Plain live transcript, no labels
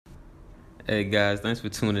Hey guys, thanks for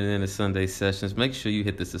tuning in to Sunday Sessions. Make sure you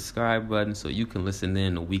hit the subscribe button so you can listen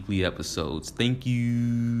in to weekly episodes. Thank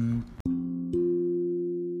you.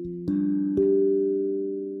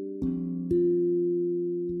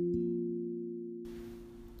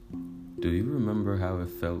 Do you remember how it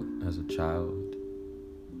felt as a child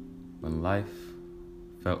when life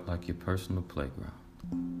felt like your personal playground?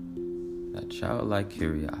 That childlike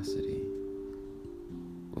curiosity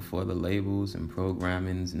before the labels and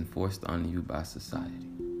programmings enforced on you by society.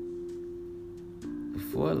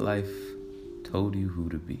 Before life told you who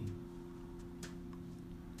to be.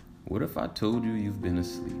 What if I told you you've been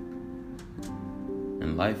asleep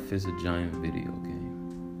and life is a giant video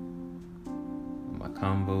game? My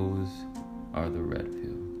combos are the red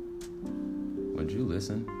pill. Would you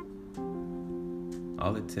listen?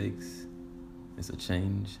 All it takes is a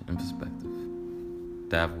change in perspective.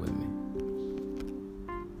 Dive with me.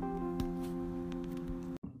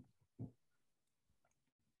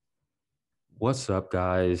 What's up,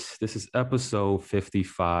 guys? This is episode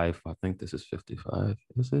 55. I think this is 55.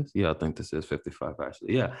 Is this? Yeah, I think this is 55,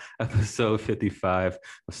 actually. Yeah, episode 55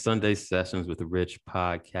 of Sunday Sessions with the Rich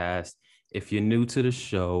podcast. If you're new to the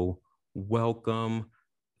show, welcome.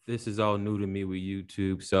 This is all new to me with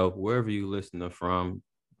YouTube. So wherever you listen from,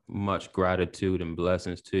 much gratitude and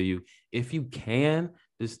blessings to you. If you can,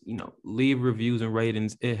 just leave reviews and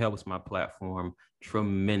ratings. It helps my platform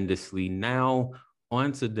tremendously. Now,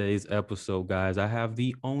 on today's episode, guys, I have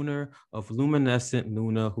the owner of Luminescent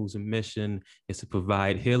Luna, whose mission is to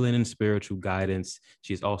provide healing and spiritual guidance.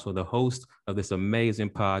 She's also the host of this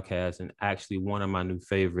amazing podcast and actually one of my new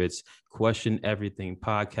favorites, Question Everything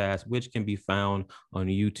podcast, which can be found on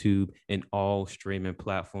YouTube and all streaming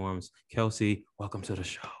platforms. Kelsey, welcome to the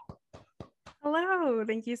show. Hello,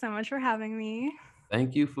 thank you so much for having me.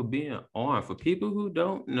 Thank you for being on. For people who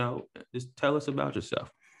don't know, just tell us about yourself.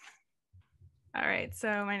 All right,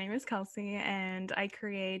 so my name is Kelsey, and I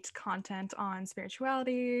create content on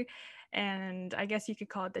spirituality, and I guess you could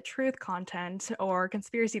call it the truth content or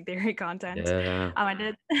conspiracy theory content. Yeah. I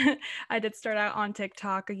did, I did start out on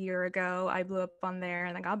TikTok a year ago. I blew up on there,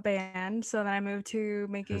 and I got banned. So then I moved to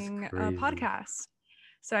That's making a crazy. podcast.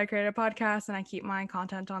 So I created a podcast, and I keep my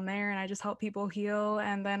content on there, and I just help people heal.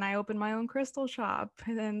 And then I opened my own crystal shop,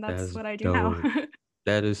 and that's That's what I do now. dope.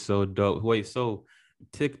 That is so dope. Wait, so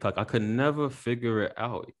TikTok, I could never figure it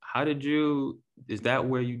out. Is that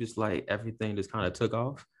where you just like everything just kind of took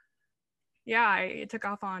off? Yeah, it took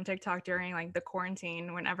off on TikTok during like the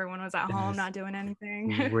quarantine when everyone was at home That's not doing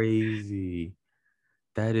anything. crazy.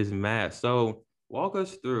 That is mad. So walk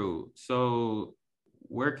us through. So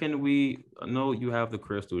where can I know you have the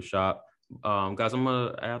crystal shop. Guys, I'm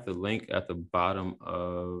gonna add the link at the bottom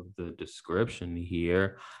of the description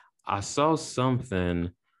here. I saw something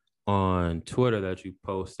on Twitter that you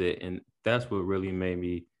posted, and that's what really made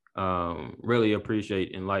me really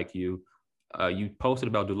appreciate and like you. You posted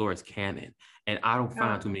about Dolores Cannon, and I don't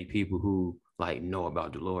find Oh, too many people who like know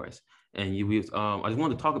about Dolores. And I just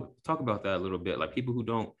wanted to talk about that a little bit. Like people who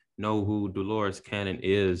don't know who Dolores Cannon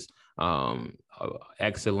is,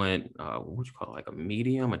 excellent. What you call it, like a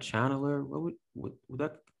medium, a channeler? What would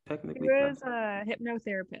that he technically count? was a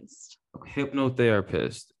hypnotherapist.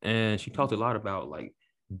 Hypnotherapist, and she talked a lot about like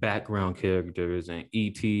background characters and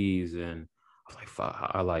ETs, and I was like,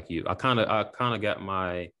 I like you. I kind of got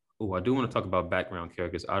my. Oh, I do want to talk about background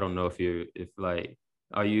characters. I don't know if like,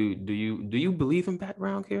 do you believe in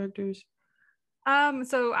background characters?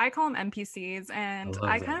 So I call them NPCs, I and love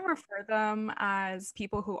I kind that. of refer them as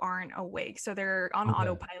people who aren't awake. So they're on Okay.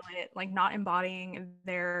 autopilot, like not embodying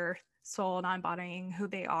their soul, not embodying who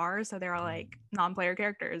they are. So they're like non-player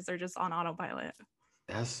characters. They're just on autopilot.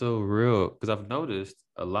 That's so real because I've noticed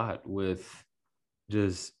a lot with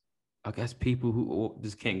just I guess people who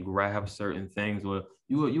just can't grab certain things, or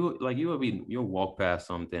you'll walk past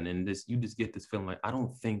something and this you just get this feeling like I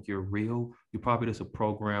don't think you're real. You're probably just a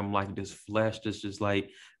program like this flesh that's just like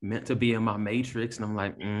meant to be in my matrix, and I'm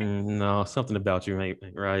like, no, something about you ain't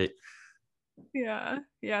right. Yeah.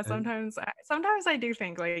 Sometimes I do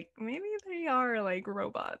think like maybe they are like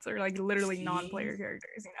robots or like literally See, non-player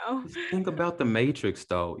characters, you know? just think about the Matrix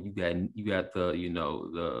though. You got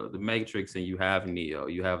the Matrix, and you have Neo,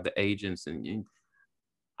 you have the agents, and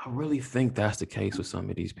I really think that's the case with some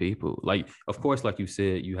of these people. Like, of course, like you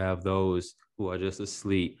said, you have those who are just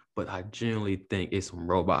asleep, but I generally think it's some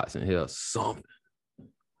robots in here. Something.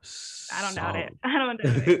 I don't doubt it. Something. I don't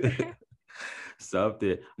doubt it.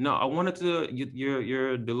 Something. No, I wanted to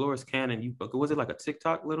your Dolores Cannon. You was it like a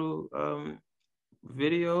TikTok little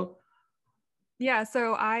video? Yeah,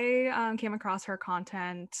 so I came across her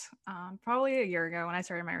content probably a year ago when I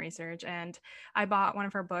started my research, and I bought one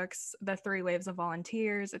of her books, The Three Waves of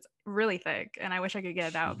Volunteers. It's really thick, and I wish I could get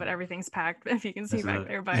it out, but Shit. everything's packed, if you can see That's back a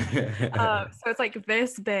there. But so it's like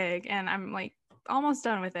this big, and I'm like almost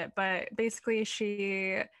done with it. But basically,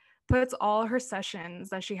 she puts all her sessions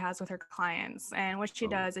that she has with her clients, and what she oh,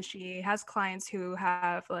 does is she has clients who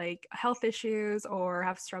have like health issues or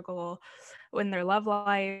have struggle in their love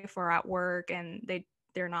life or at work, and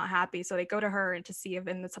they're not happy, so they go to her to see if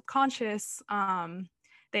in the subconscious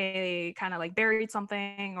they kind of like buried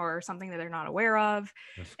something or something that they're not aware of.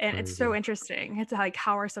 that's And it's so crazy. interesting. It's like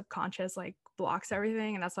how our subconscious like blocks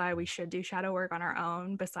everything, and that's why we should do shadow work on our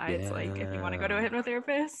own, besides like if you want to go to a Yeah.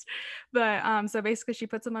 hypnotherapist. But so basically she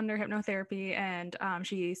puts them under hypnotherapy, and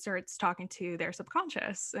she starts talking to their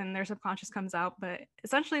subconscious, and their subconscious comes out. But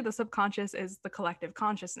essentially the subconscious is the collective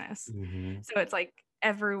consciousness, Hmm. so it's like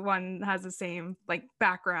everyone has the same like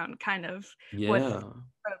background kind of with Yeah.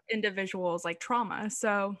 individuals like trauma.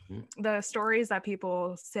 So Mhm. the stories that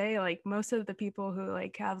people say, like most of the people who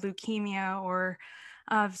like have leukemia or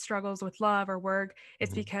struggles with love or work,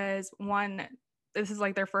 it's Mhm. because one, this is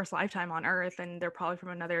like their first lifetime on earth, and they're probably from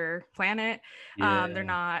another planet. They're Yeah.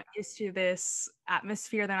 not used to this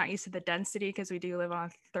atmosphere, they're not used to the density, because we do live on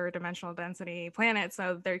a third dimensional density planet.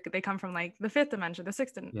 So they come from like the fifth dimension, the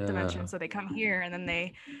sixth dimension, Yeah. so they come here and then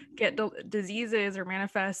they get diseases or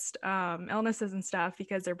manifest illnesses and stuff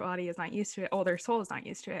because their body is not used to it. Oh, their soul is not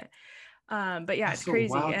used to it. But yeah, That's it's so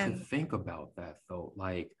crazy. wild to And think about that though.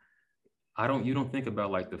 Like, you don't think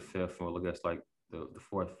about like the fifth, or I guess like the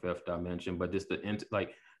fourth, fifth dimension, but just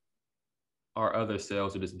like our other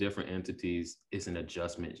cells or just different entities is an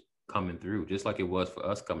adjustment coming through, just like it was for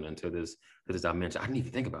us coming into this dimension. I didn't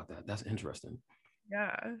even think about that. That's interesting.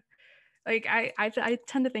 yeah, like I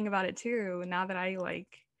tend to think about it too now that I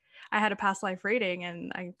had a past life reading,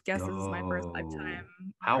 and I guess this is my first Yo, lifetime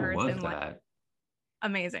on how earth, was and like that?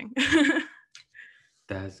 amazing.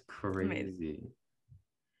 That's Amazing. crazy.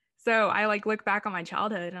 So I like look back on my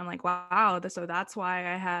childhood and I'm like, wow, so that's why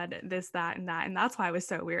I had this, that, and that, and that's why I was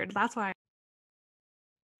so weird. That's why.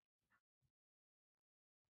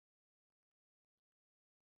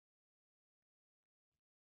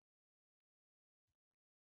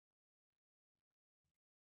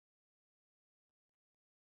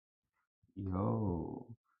 Yo,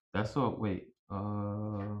 that's so. Wait.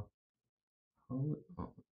 Hold on.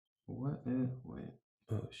 What is? Wait.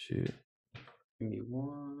 Oh shit. Give me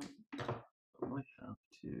one. I might have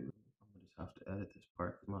to. I'm gonna just have to edit this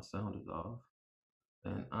part because my sound is off.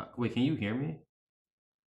 And wait, can you hear me?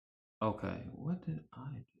 Okay. What did I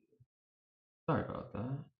do? Sorry about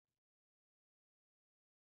that.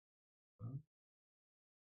 Uh,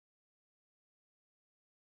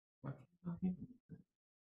 Why can't I hear me?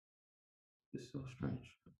 It's so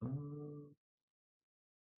strange.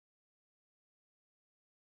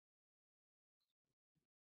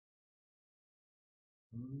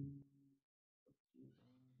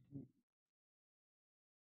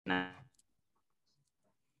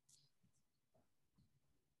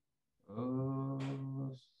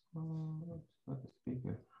 Um, start the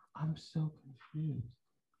speaker. I'm so confused.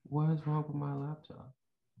 What is wrong with my laptop?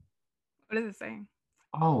 What is it saying?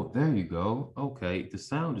 Oh, there you go. Okay, the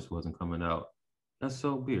sound just wasn't coming out. That's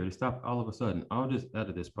so weird. It stopped all of a sudden. I'll just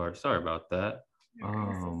edit this part. Sorry about that. No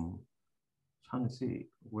worries. Um, Trying to see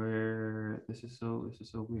where this is so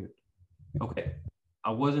weird. Okay,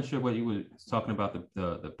 I wasn't sure what you were talking about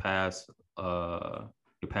the past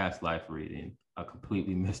your past life reading. I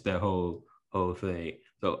completely missed that whole thing.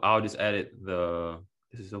 So I'll just edit the.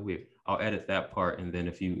 This is so weird. I'll edit that part, and then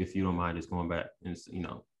if you don't mind just going back and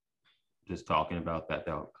just talking about that,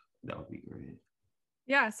 that would be great.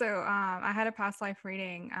 Yeah, so I had a past life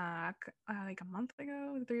reading like a month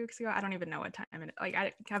ago, 3 weeks ago. I don't even know what time it. Like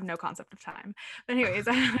I have no concept of time. But anyways,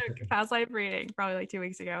 I had a past life reading probably like 2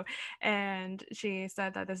 weeks ago, and she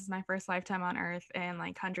said that this is my first lifetime on Earth in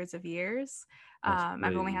like hundreds of years. That's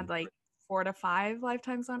I've only had crazy. like 4 to 5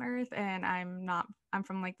 lifetimes on Earth, and I'm not. I'm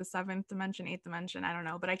from like the seventh dimension, eighth dimension. I don't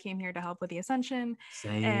know, but I came here to help with the ascension,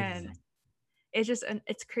 and Same. it's just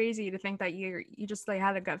it's crazy to think that you just like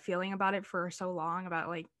had a gut feeling about it for so long about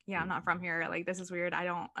like, yeah, I'm not from here, like this is weird. I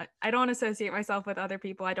don't associate myself with other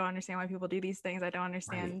people. I don't understand why people do these things. I don't Right.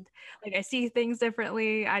 understand, like I see things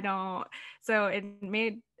differently. I don't. So it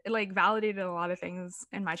made it like validated a lot of things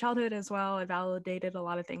in my childhood as well. It validated a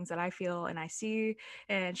lot of things that I feel and I see.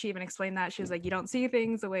 And she even explained that she was like, you don't see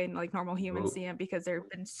things the way like normal humans see them because they've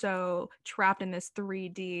been so trapped in this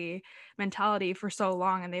 3D mentality for so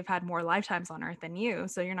long, and they've had more lifetimes on Earth than you.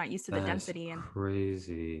 So you're not used to the That's density, and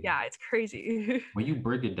crazy. yeah, it's crazy. When you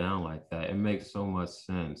break it down like that, it makes so much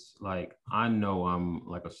sense. Like I know I'm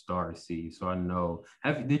like a star seed, so I know.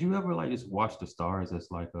 Did you ever like just watch the stars as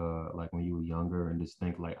like when you were younger and just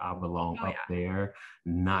think like I belong Oh up yeah. there,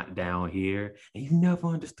 not down here, and you never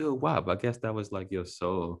understood why. But I guess that was like your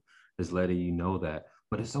soul is letting you know that.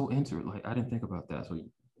 But it's so interesting. Like I didn't think about that. So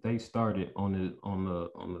they started on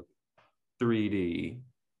the 3D,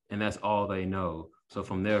 and that's all they know. So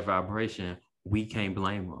from their vibration, we can't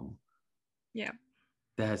blame them. Yeah.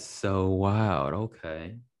 That's so wild.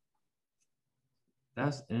 Okay.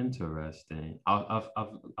 That's interesting. I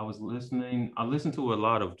was listening. I listened to a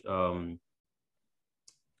lot of I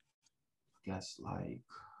guess like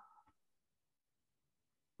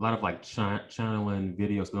a lot of like channeling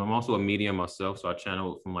videos. Because I'm also a medium myself, so I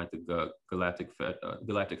channel from like the Galactic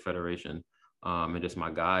Federation, and just my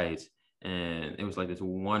guides. And it was like this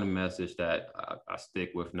one message that I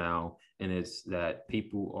stick with now, and it's that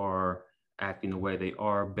people are acting the way they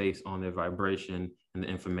are based on their vibration and the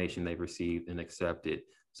information they've received and accepted.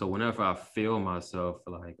 So whenever I feel myself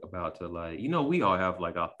like about to like, we all have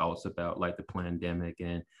like our thoughts about like the pandemic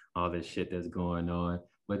and all this shit that's going on.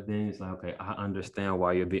 But then it's like, okay, I understand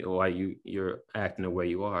why you're acting the way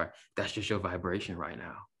you are. That's just your vibration right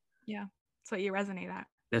now. Yeah. So you resonate at.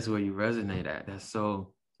 That's where you resonate at. That's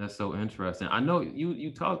so interesting. I know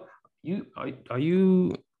you talk you are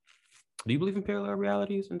you do you believe in parallel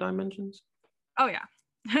realities and dimensions? Oh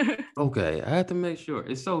yeah. Okay, I had to make sure.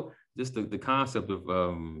 It's so just the concept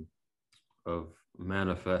of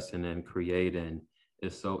manifesting and creating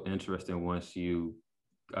is so interesting once you,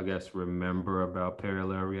 I guess, remember about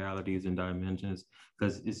parallel realities and dimensions,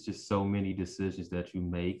 because it's just so many decisions that you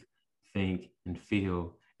make, think, and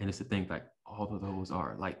feel. And it's to think like all of those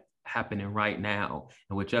are like happening right now.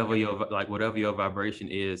 And whichever your like whatever your vibration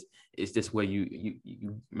is, it's just where you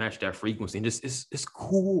match that frequency. And just it's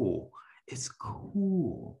cool. It's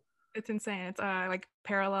cool. It's insane. It's like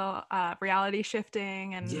parallel reality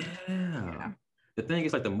shifting, and Yeah. yeah. The thing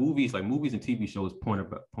is, like movies and TV shows point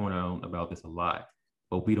out about this a lot,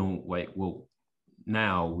 but we don't like. Well,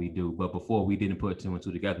 now we do, but before we didn't put two and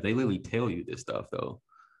two together. They literally tell you this stuff, though.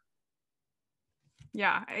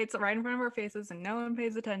 Yeah, it's right in front of our faces and no one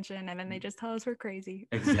pays attention, and then they just tell us we're crazy.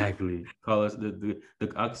 Exactly. Call us the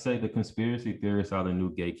I'd say the conspiracy theorists are the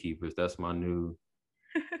new gatekeepers. That's my new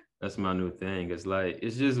thing. It's like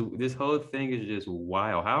it's just this whole thing is just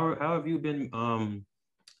wild. How have you been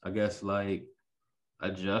I guess like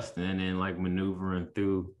adjusting and like maneuvering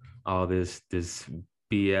through all this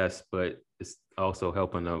BS, but it's also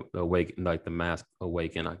helping the awaken, like the mask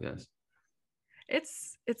awaken, I guess.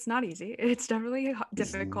 It's not easy. It's definitely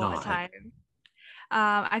It's difficult at not. times.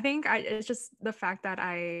 I think it's just the fact that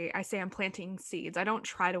I say I'm planting seeds. I don't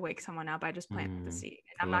try to wake someone up. I just plant the seed.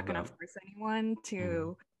 I I'm not love going to that. force anyone Mm,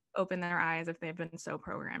 to open their eyes if they've been so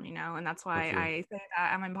programmed, And that's for why sure. I say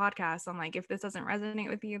that on my podcast. I'm like, if this doesn't resonate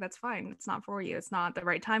with you, that's fine. It's not for you. It's not the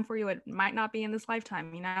right time for you. It might not be in this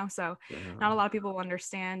lifetime. So Yeah. not a lot of people will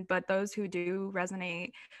understand, but those who do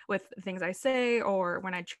resonate with things I say, or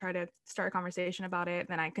when I try to start a conversation about it,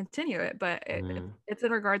 then I continue it. But Mm, it's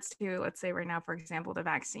in regards to, let's say right now, for example, the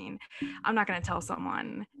vaccine. I'm not going to tell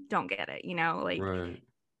someone don't get it. Like right.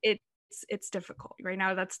 it's difficult right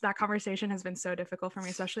now. That conversation has been so difficult for me,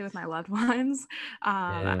 especially with my loved ones.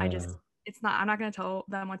 I just Yeah. it's not I'm not going to tell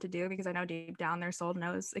them what to do, because I know deep down their soul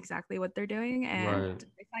knows exactly what they're doing, and Right.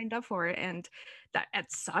 they signed up for it. And that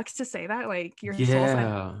it sucks to say that, like, your soul signed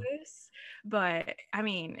up Yeah. for this, but I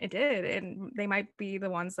mean it did, and they might be the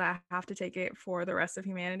ones that have to take it for the rest of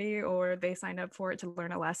humanity, or they signed up for it to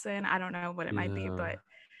learn a lesson. I don't know what it might be, Yeah. but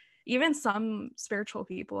even some spiritual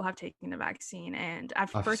people have taken the vaccine, and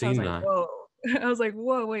at I've first I was seen like, that. whoa. I was like,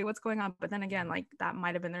 whoa, wait, what's going on? But then again, like, that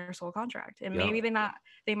might have been their soul contract, and maybe Yep.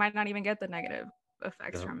 they might not even get the negative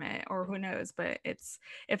effects Yep. from it, or who knows. But it's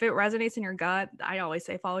if it resonates in your gut, I always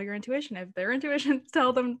say follow your intuition. If their intuition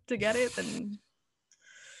tell them to get it, then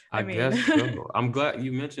I I mean. guess so. I'm glad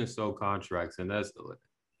you mentioned soul contracts, and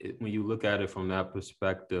when you look at it from that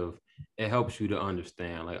perspective, it helps you to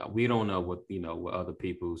understand. Like we don't know what other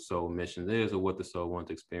people's soul mission is or what the soul wants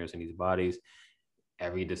to experience in these bodies.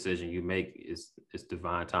 Every decision you make is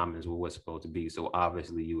divine timing is what it's supposed to be. So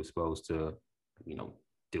obviously you were supposed to, you know,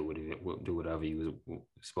 do whatever you was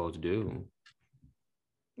supposed to do.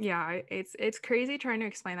 Yeah, it's crazy trying to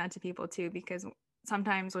explain that to people too, because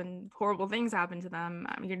sometimes when horrible things happen to them,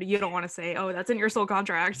 you don't want to say, oh, that's in your soul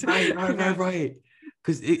contract. Right.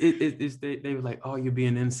 Because it's they were like, oh, you're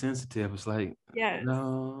being insensitive. It's like, Yes.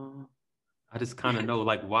 no, I just kind of know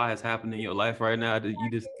like why it's happening in your life right now. That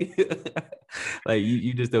you just like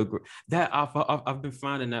you just don't. That I've been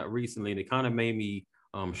finding that recently, and it kind of made me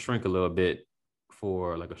shrink a little bit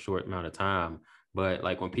for like a short amount of time. But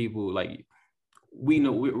like when people like we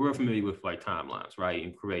know we're familiar with like timelines, right?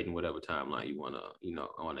 And creating whatever timeline you want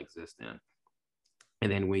to exist in.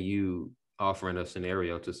 And then when you offering a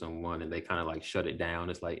scenario to someone and they kind of like shut it down,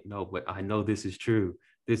 it's like, no, but I know this is true.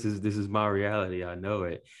 This is my reality. I know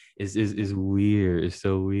it. It's weird. It's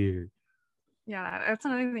so weird. Yeah, that's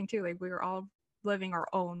another thing too. Like we were all living our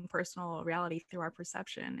own personal reality through our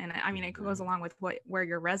perception, and I mean, it goes along with where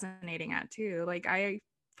you're resonating at too. Like I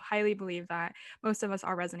highly believe that most of us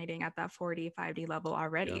are resonating at that 4D 5D level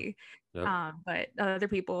already. Yep. But other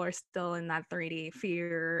people are still in that 3D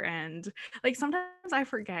fear, and like sometimes I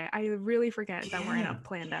really forget that we're in a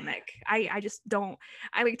pandemic. I just don't.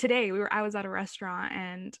 I like today I was at a restaurant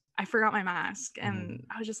and I forgot my mask, and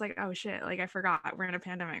I was just like, oh shit, like I forgot we're in a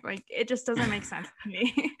pandemic. Like it just doesn't make sense to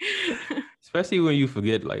me. Especially when you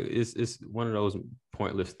forget, like it's one of those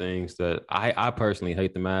pointless things that I personally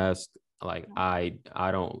hate the mask. Like I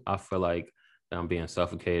feel like I'm being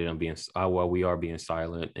suffocated. We are being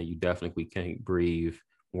silent, and you definitely can't breathe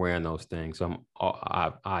wearing those things. So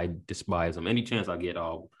I despise them. Any chance I get,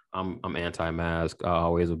 I'm anti-mask. I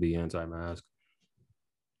always will be anti-mask.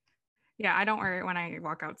 Yeah, I don't wear it when I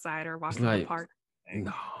walk outside or walk in the park.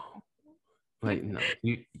 No, like no,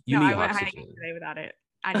 you no, need I went oxygen. hiking today without it.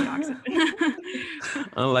 I need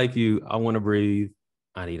oxygen. Unlike you, I want to breathe.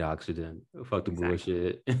 I need oxygen. Fuck the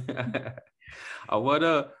bullshit.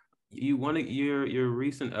 You wanted your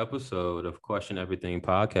recent episode of Question Everything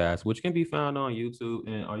podcast, which can be found on YouTube,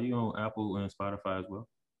 and are you on Apple and Spotify as well?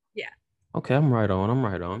 Yeah. Okay, I'm right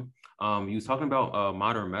on. You was talking about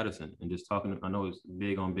modern medicine and just talking. I know it's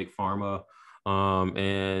big on big pharma,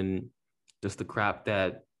 and just the crap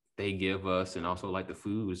that they give us, and also like the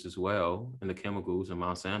foods as well, and the chemicals and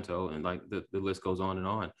Monsanto, and like the list goes on and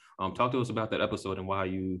on. Talk to us about that episode and why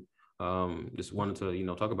you just wanted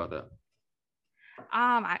to talk about that.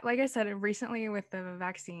 Like I said, recently with the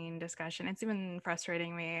vaccine discussion, it's even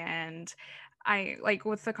frustrating me, and I like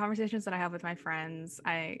with the conversations that I have with my friends,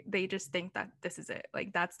 they just think that this is it,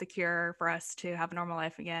 like that's the cure for us to have a normal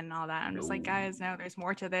life again and all that. I'm just like, guys, no, there's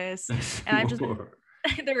more to this. And I've just been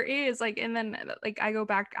there is like, and then like I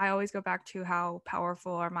always go back to how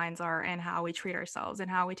powerful our minds are and how we treat ourselves and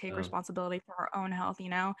how we take responsibility for our own health,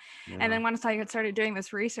 and then once I started doing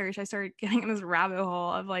this research, I started getting in this rabbit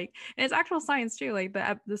hole of like, and it's actual science too, like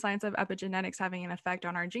the science of epigenetics having an effect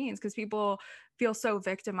on our genes, because people feel so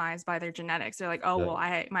victimized by their genetics. They're like, oh well,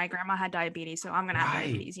 my grandma had diabetes, so I'm gonna have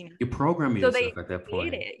diabetes, you're programming yourself at that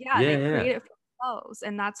point. They create it themselves,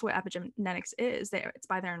 and that's what epigenetics is. It's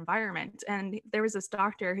by their environment. And there was this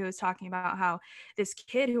doctor who was talking about how this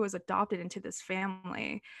kid who was adopted into this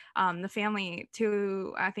family, the family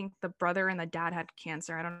too, I think the brother and the dad had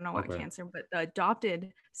cancer. I don't know what cancer, but the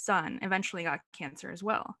adopted son eventually got cancer as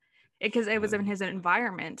well, because it was in his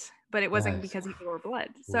environment, but it wasn't because he wore blood.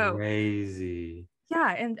 So crazy.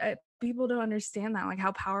 Yeah, and people don't understand that, like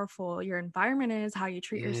how powerful your environment is, how you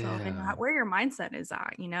treat yourself, and where your mindset is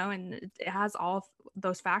at, and it has all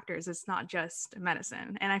those factors. It's not just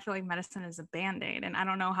medicine, and I feel like medicine is a band-aid, and I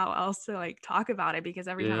don't know how else to like talk about it, because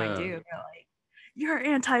every time I do, they're like, "You're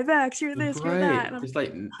anti-vax, you're this, you're that." And it's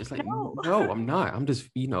like no, I'm not. I'm just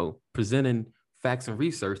presenting facts and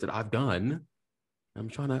research that I've done. I'm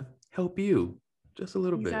trying to help you. Just a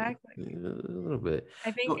little bit. A little bit.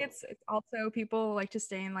 I think it's also people like to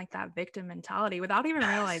stay in like that victim mentality without even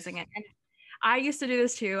realizing it. And I used to do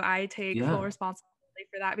this too. I take full responsibility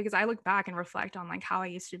for that, because I look back and reflect on like how I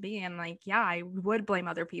used to be, and like, yeah, I would blame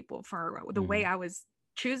other people for the way I was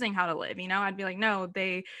choosing how to live. I'd be like, no,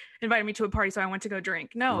 they invited me to a party, so I went to go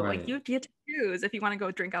drink. No, like you get to choose if you want to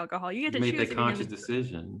go drink alcohol. You get to choose. Made that conscious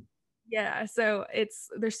decision. Yeah, so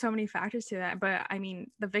there's so many factors to that, but I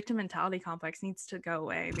mean, the victim mentality complex needs to go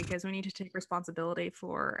away, because we need to take responsibility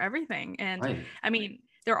for everything. And I mean,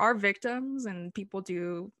 there are victims and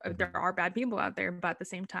there are bad people out there, but at the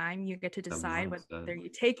same time, you get to decide whether you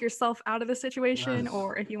take yourself out of the situation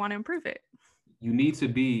or if you want to improve it. You need to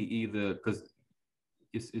be either, because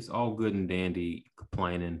it's all good and dandy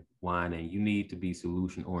complaining, whining. You need to be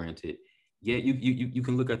solution oriented. Yeah, you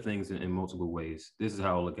can look at things in multiple ways. This is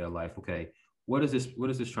how I look at life. Okay, what is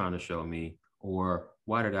this trying to show me? Or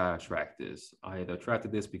why did I attract this? I had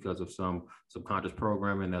attracted this because of some subconscious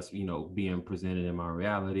programming that's being presented in my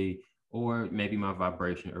reality. or maybe my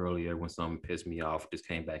vibration earlier when something pissed me off just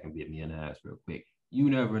came back and bit me in the ass real quick. You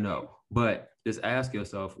never know. But just ask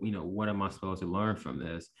yourself, what am I supposed to learn from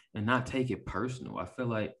this and not take it personal? I feel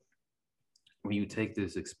like when you take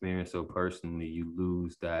this experience so personally, you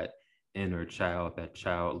lose that inner child, that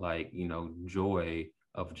childlike, joy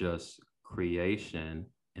of just creation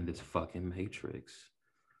in this fucking matrix.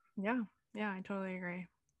 Yeah. Yeah, I totally agree.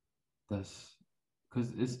 That's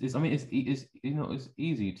because it's I mean it's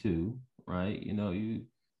easy too, right?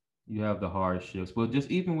 You have the hardships, but just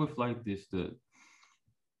even with like this,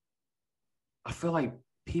 I feel like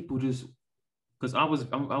people just because I was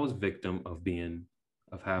victim of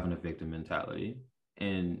having a victim mentality,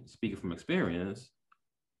 and speaking from experience,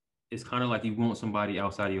 it's kind of like you want somebody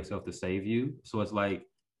outside of yourself to save you. So it's like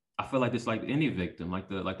I feel like it's like any victim, like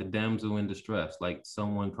the damsel in distress, like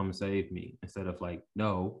someone come save me instead of like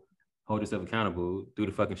no, hold yourself accountable, do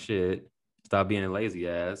the fucking shit, stop being a lazy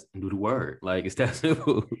ass, and do the work. Like it's that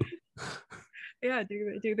simple. Yeah,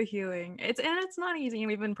 do the healing. It's not easy.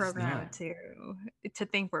 We've been It's programmed not. to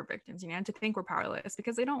think we're victims, to think we're powerless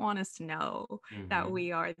because they don't want us to know that Mm-hmm.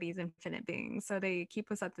 we are these infinite beings. So they keep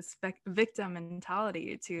us at this victim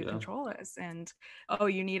mentality to Yeah. control us. And oh,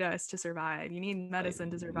 you need us to survive. You need Like medicine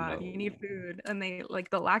to survive. You need no. food, and they like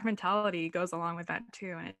the lack mentality goes along with that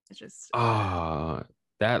too. And it's just Ah,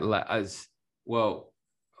 that as well.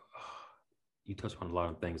 You touched on a lot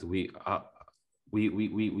of things. We talk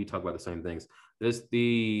about the same things. There's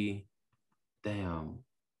the damn.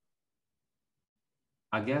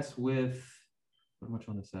 I guess with what am I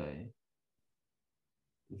trying to say?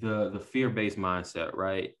 The fear-based mindset,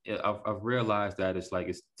 right? I've realized that it's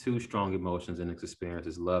two strong emotions in this experience: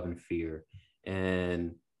 is love and fear,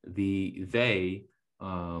 and they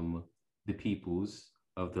the peoples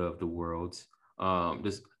of the worlds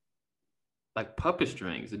just like puppet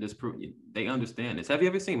strings, and just they understand this. Have you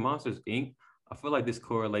ever seen Monsters Inc? I feel like this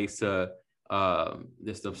correlates to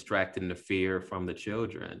this abstracting the fear from the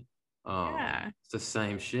children. yeah, It's the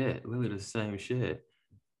same shit, literally the same shit.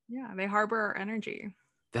 yeah. They harbor our energy.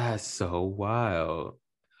 That's so wild.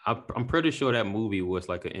 I'm pretty sure that movie was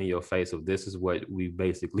like an in your face of this is what we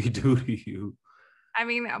basically do to you. I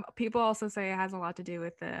mean, people also say it has a lot to do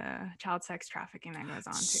with the child sex trafficking that goes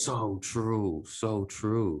on too. So true, so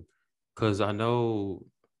true. Cause I don't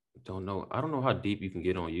know how deep you can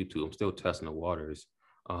get on YouTube. I'm still testing the waters.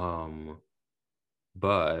 Um,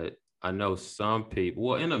 but I know some people,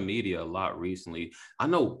 well, in the media a lot recently. I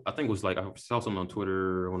think it was like I saw something on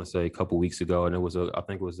Twitter, I want to say a couple weeks ago, and I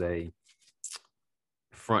think it was a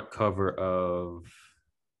front cover of,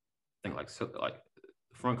 I think like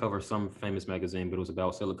front cover of some famous magazine, but it was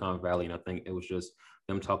about Silicon Valley, and I think it was just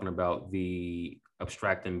them talking about the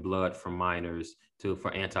abstracting blood from minors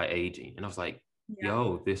for anti-aging, and I was like, Yeah.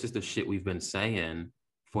 yo, this is the shit we've been saying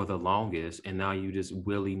for the longest, and now you just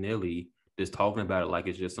willy nilly just talking about it like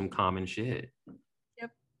it's just some common shit.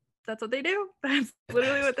 Yep. That's what they do. That's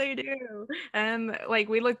literally what they do. And like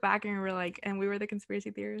we look back and we're like, and we were the conspiracy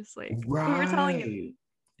theorists. Like we were telling you.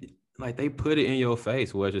 Right. Like they put it in your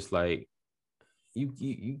face where it's just like you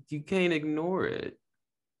can't ignore it.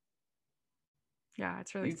 Yeah,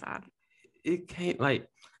 it's really You sad. it can't like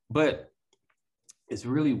but it's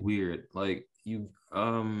really weird. Like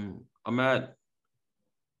I'm at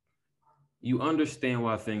you understand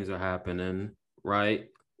why things are happening, right?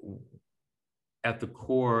 At the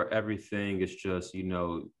core, everything is just,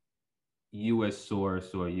 US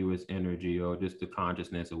source or US energy or just the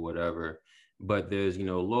consciousness or whatever. But there's,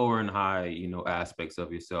 lower and high, aspects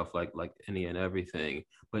of yourself, like any and everything.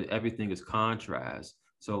 But everything is contrast.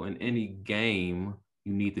 So in any game,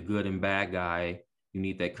 you need the good and bad guy. You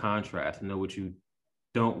need that contrast to know what you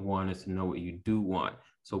don't want is to know what you do want.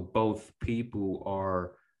 So both people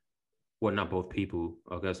are, well, not both people,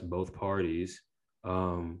 I guess both parties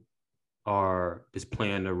um, are just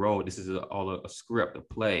playing their role. This is all a script, a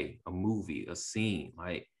play, a movie, a scene.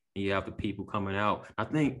 Like, and you have the people coming out. I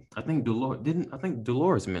think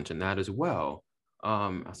Dolores mentioned that as well. I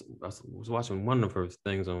was watching one of her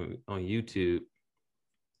things on YouTube,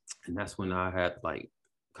 and that's when I had like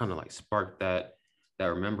kind of like sparked that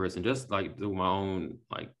remembrance and just like do my own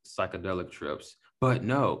like psychedelic trips. But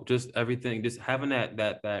no, just everything, just having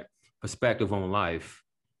that perspective on life,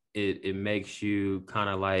 it makes you kind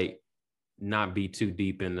of like not be too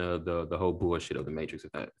deep in the whole bullshit of the Matrix,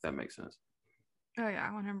 if that makes sense. Oh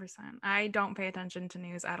yeah, 100%. I don't pay attention to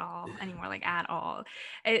news at all anymore, like at all.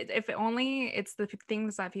 If only it's the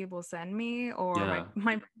things that people send me, or my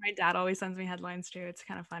Yeah. my dad always sends me headlines too. It's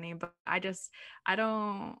kind of funny, but I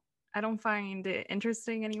don't I don't find it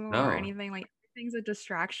interesting anymore or No, anything. Like everything's a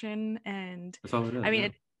distraction, and that's all it I is. mean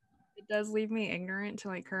Yeah. it does leave me ignorant to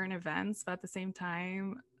like current events, but at the same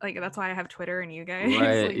time, like that's why I have Twitter and you guys.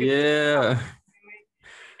 Right. Like, Yeah.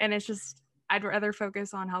 and it's just I'd rather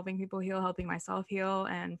focus on helping people heal, helping myself heal,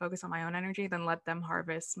 and focus on my own energy than let them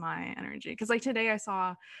harvest my energy. Because like today, I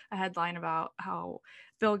saw a headline about how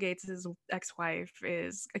Bill Gates' ex-wife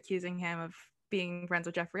is accusing him of being friends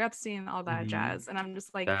with Jeffrey Epstein and all that jazz. And I'm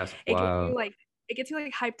just like, That's it gets you wild. like it gets you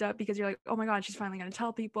like hyped up because you're like, oh my god, she's finally gonna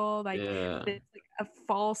tell people. Like Yeah. it's like a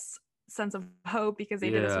false sense of hope because they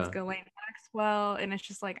did this with Yeah. Ghislaine Maxwell, and it's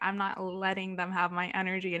just like I'm not letting them have my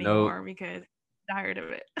energy No. anymore because I'm tired of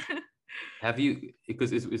it. Have you?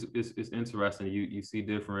 Because it's interesting. You see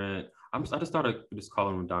different. I just started just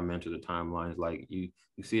calling them dimensions or timelines. Like you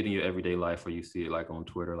see it in your everyday life, or you see it like on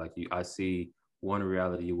Twitter. Like I see one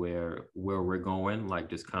reality where we're going, like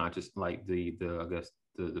just conscious, like the I guess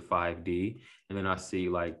the 5D, and then I see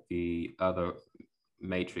like the other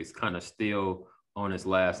matrix kind of still on its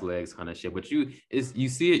last legs kind of shit. But you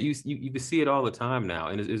see it, you see it all the time now,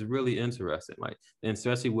 and it's really interesting. Like, and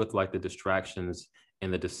especially with like the distractions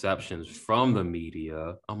and the deceptions from the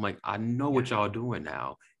media. I'm like, I know what y'all doing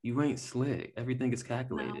now. You ain't slick. Everything is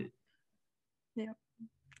calculated. No. Yeah.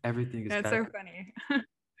 Everything is That's so calculated. funny.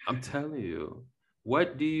 I'm telling you.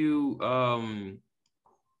 What do you are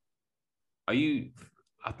you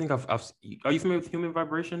I think I've are you familiar with Human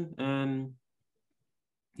Vibration and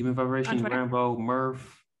Human On Vibration, Twitter? Rambo,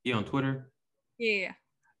 Murph? Yeah, on Twitter. Yeah.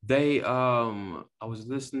 They I was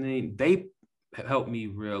listening, they helped me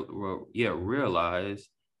realize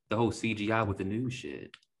the whole CGI with the new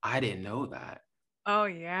shit. I didn't know that. Oh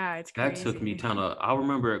yeah, it's That took me crazy. kind of, I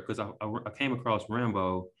remember because I came across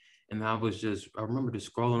Rambo, and I remember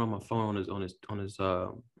just scrolling on my phone on his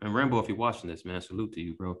and Rambo, if you're watching this, man, salute to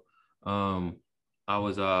you, bro. um I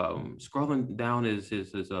was scrolling down his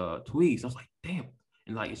tweets. I was like, damn.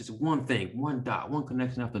 And like, it's just one thing, one dot, one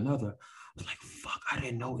connection after another. I was like, fuck, I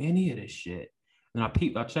didn't know any of this shit. And I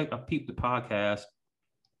peeped the podcast,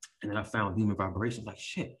 and then I found Human Vibrations. Like,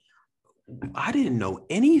 shit, I didn't know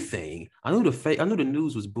anything. I knew the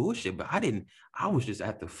news was bullshit, but I was just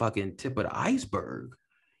at the fucking tip of the iceberg.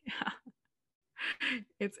 Yeah.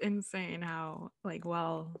 It's insane how like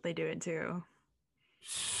well they do it too.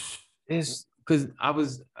 It's because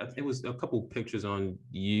it was a couple pictures on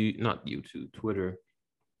not YouTube, Twitter,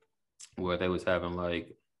 where they was having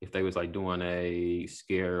like, if they was like doing a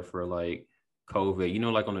scare for like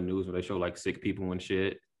COVID, like on the news where they show like sick people and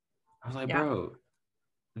shit. I was like, Yeah. bro,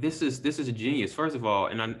 this is a genius. First of all,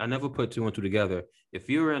 and I never put two and two together. If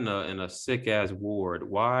you're in a sick ass ward,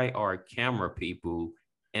 why are camera people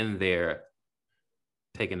in there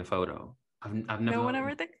taking a photo? I've never. No one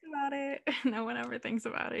ever thinks about it. No one ever thinks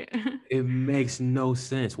about it. It makes no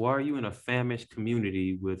sense. Why are you in a famished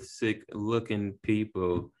community with sick looking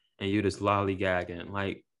people and you're just lollygagging?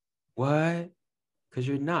 Like, what? Because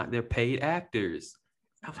you're not. They're paid actors.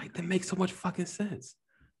 I'm like, that makes so much fucking sense.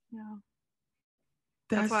 Yeah.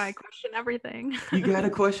 That's why I question everything. You gotta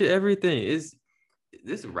question everything.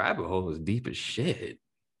 This rabbit hole is deep as shit.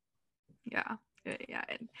 Yeah. Yeah.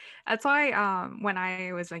 That's why when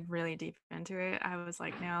I was like really deep into it, I was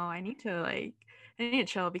like, no, I need to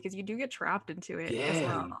chill because you do get trapped into it as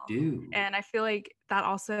well. You do. And I feel like that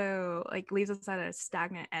also like leaves us at a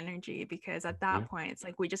stagnant energy because at that point it's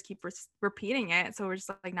like we just keep repeating it. So we're just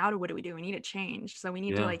like, now what do we do? We need to change. So we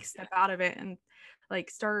need to like step out of it and like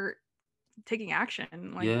start taking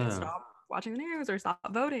action, like stop watching the news or stop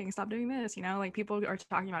voting, stop doing this, like people are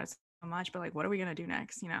talking about it so much, but like what are we going to do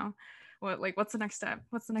next? What's the next step?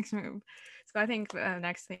 What's the next move? So I think the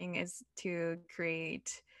next thing is to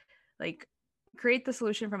create the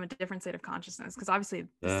solution from a different state of consciousness, because obviously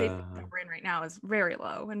the state that we're in right now is very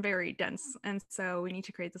low and very dense, and so we need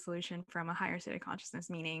to create the solution from a higher state of consciousness,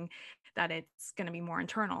 meaning that it's going to be more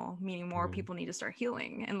internal, meaning more people need to start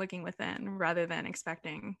healing and looking within rather than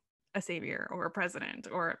expecting a savior or a president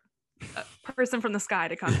or a person from the sky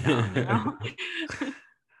to come down.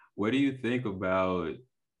 What do you think about,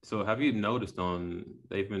 so have you noticed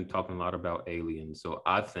they've been talking a lot about aliens, so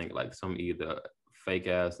I think like some either fake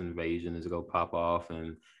ass invasion is gonna pop off,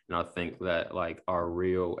 and I think that like our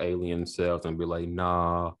real alien selves and be like,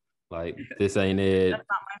 nah, like this ain't it. That's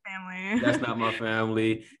not my family. That's not my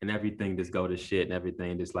family, and everything just go to shit, and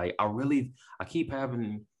everything just like I keep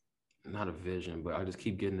having not a vision, but I just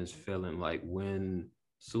keep getting this feeling like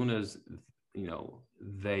soon as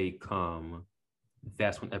they come,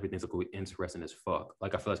 that's when everything's going to be interesting as fuck.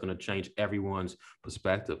 Like I feel like it's going to change everyone's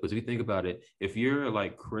perspective. Because if you think about it, if you're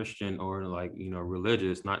like Christian or like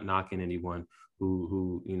religious, not knocking anyone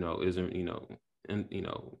who isn't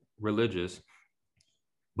religious,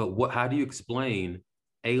 but how do you explain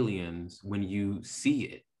aliens when you see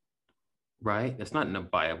it? right? That's not in the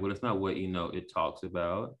Bible. It's not what it talks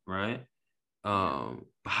about, right? Yeah.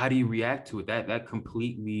 How do you react to it? That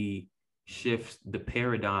completely shifts the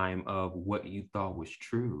paradigm of what you thought was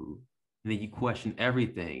true. And then you question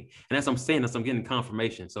everything. And as I'm saying this, I'm getting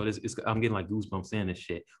confirmation. So I'm getting like goosebumps saying this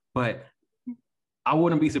shit. But I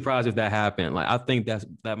wouldn't be surprised if that happened. Like I think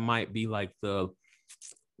that might be like the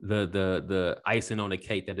icing on the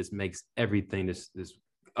cake that just makes everything this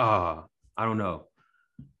I don't know.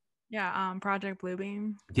 Yeah, Project Bluebeam. I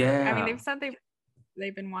mean, Yeah. they've said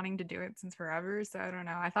they've been wanting to do it since forever, so I don't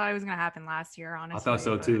know. I thought it was gonna happen last year, I thought honestly,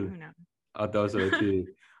 so but too. who knows? I thought so too.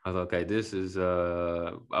 I was okay. This is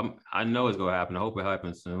I know it's gonna happen. I hope it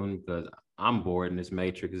happens soon because I'm bored in this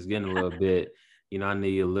matrix. It's getting a little bit, I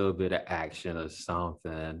need a little bit of action or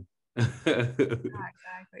something. Yeah,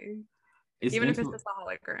 exactly. It's Even if it's into just a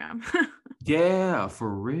hologram. Yeah, for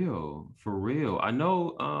real. For real. I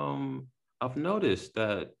know I've noticed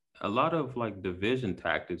that a lot of like division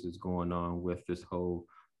tactics is going on with this whole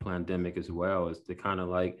pandemic as well. Is to kind of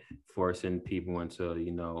like forcing people into,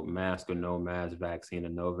 mask or no mask, vaccine or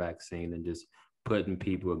no vaccine, and just putting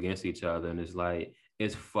people against each other. And it's like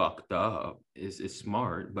it's fucked up. It's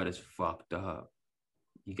smart, but it's fucked up.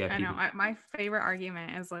 You got I know. people My favorite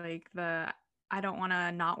argument is like I don't want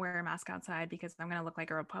to not wear a mask outside because I'm gonna look like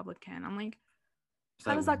a Republican. I'm like, it's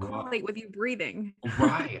how like does that what correlate with you breathing?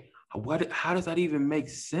 right. How does that even make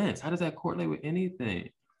sense? How does that correlate with anything?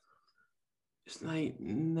 It's like,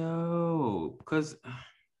 no, because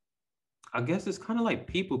I guess it's kind of like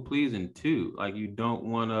people pleasing too. Like you don't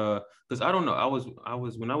want to, because I don't know. I was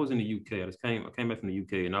when I was in the UK. I came back from the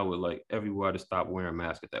UK, and I would like everywhere to stop wearing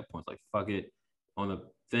masks at that point. Like fuck it. On the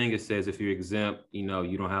thing it says if you're exempt, you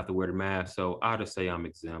don't have to wear the mask. So I just say I'm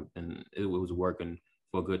exempt, and it was working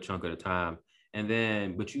for a good chunk of the time. And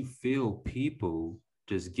then, but you feel people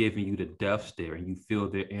just giving you the death stare, and you feel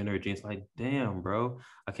their energy. It's like, damn, bro,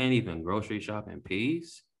 I can't even grocery shop in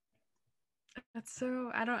peace. That's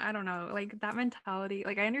so I don't know. Like that mentality,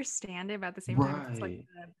 like I understand it, but at the same time it's like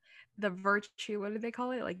Right. the virtue, what do they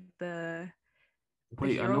call it? Like the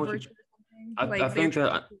Wait, I know hero what you. virtue or something. I Like they're think trying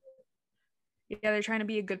that. yeah, they're trying to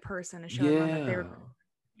be a good person to show everyone that they're Yeah. good.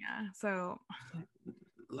 Yeah. So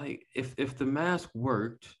Like if the mask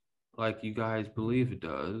worked like you guys believe it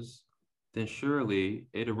does, then surely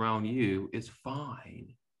it around you is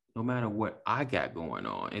fine, no matter what I got going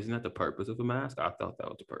on. Isn't that the purpose of a mask? I thought that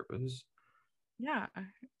was the purpose. yeah.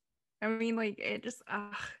 I mean, like it just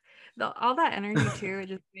all that energy too. It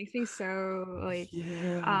just makes me so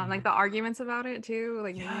Yeah. like the arguments about it too,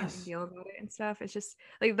 like making a big Yes. deal about it and stuff. It's just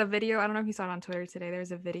like the video. I don't know if you saw it on Twitter today.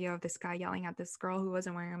 There's a video of this guy yelling at this girl who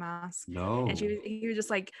wasn't wearing a mask, and No. he was just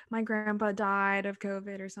like, "My grandpa died of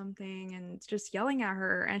COVID or something," and just yelling at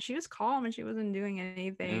her. And she was calm and she wasn't doing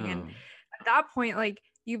anything. And Yeah. at that point, like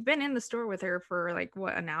you've been in the store with her for like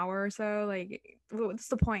what an hour or so. Like, what's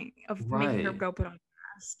the point of making her Right. go put on?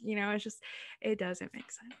 It's just it doesn't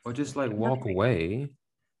make sense. Or just like walk Nothing. away.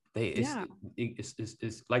 They Yeah.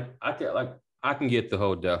 it's like I can get the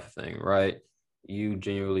whole death thing, right? You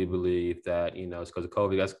genuinely believe that it's because of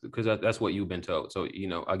COVID. That's because that's what you've been told. So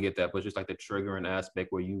I get that, but just like the triggering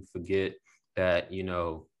aspect where you forget that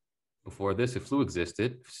before this, the flu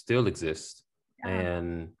existed, still exists, Yeah.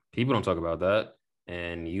 and people don't talk about that.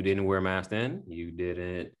 And you didn't wear a mask then. You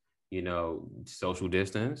didn't, social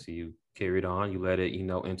distance. You carried on. You let it,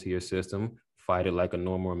 into your system. Fight it like a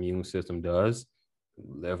normal immune system does.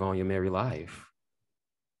 Live on your merry life.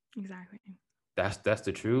 Exactly. That's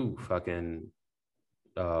the true fucking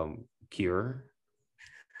cure.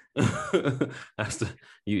 That's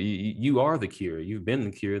you are the cure. You've been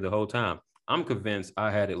the cure the whole time. I'm convinced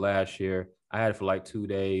I had it last year. I had it for like 2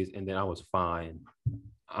 days and then I was fine.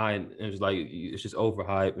 It was like it's just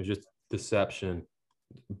overhyped. It's just deception,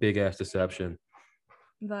 big ass deception.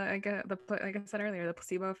 Like I said earlier, the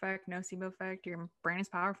placebo effect, nocebo effect. Your brain is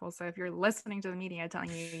powerful, so if you're listening to the media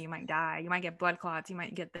telling you you might die, you might get blood clots, you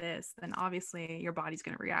might get this, then obviously your body's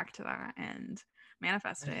going to react to that and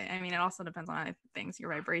manifest it. I mean, it also depends on other things,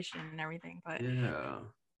 your vibration and everything, but Yeah.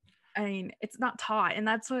 I mean, it's not taught, and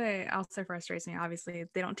that's what also frustrates me. Obviously,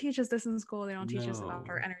 they don't teach us this in school. They don't teach us about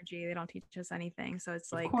our No. energy. They don't teach us anything. So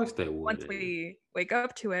it's Of like course they once wouldn't. we wake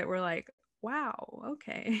up to it, we're like, wow,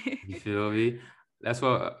 okay. You feel me? That's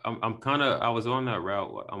what I'm kind of. I was on that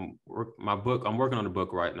route. My book. I'm working on the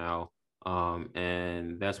book right now,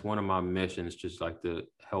 and that's one of my missions. Just like to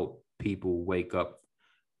help people wake up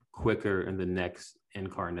quicker in the next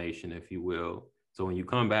incarnation, if you will. So when you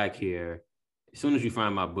come back here, as soon as you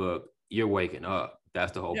find my book, you're waking up.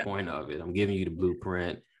 That's the whole Yeah. point of it. I'm giving you the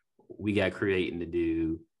blueprint. We got creating to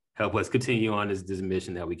do. Help us continue on this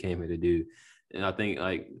mission that we came here to do. And I think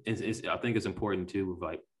like I think it's important too with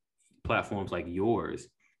like platforms like yours.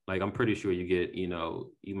 Like I'm pretty sure you get,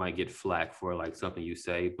 you might get flack for like something you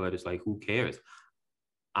say, but it's like who cares?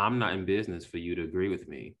 I'm not in business for you to agree with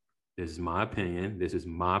me. This is my opinion. This is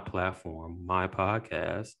my platform, my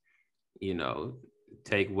podcast. You know,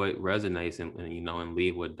 take what resonates and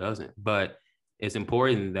leave what doesn't. But it's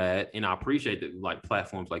important that, and I appreciate that like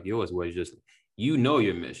platforms like yours where it's just, your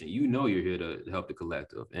mission, you're here to help the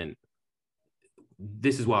collective. And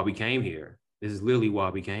this is why we came here. This is literally why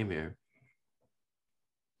we came here.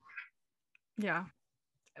 Yeah.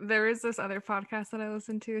 There is this other podcast that I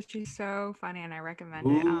listen to. She's so funny and I recommend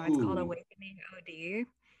it. It's called Ooh, Awakening OD.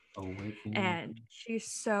 awakening. And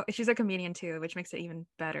she's a comedian too, which makes it even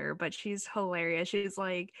better, but she's hilarious. She's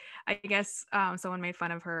like, I guess someone made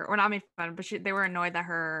fun of her, or not made fun, but they were annoyed that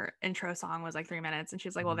her intro song was like 3 minutes, and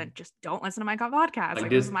she's like, well then just don't listen to my podcast. Like Like,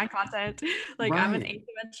 this this, is my content. Like, I'm an right?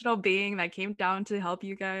 eight-dimensional being that came down to help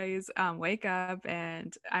you guys wake up,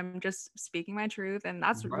 and I'm just speaking my truth. And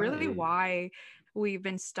that's really Right. why we've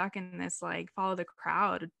been stuck in this like follow the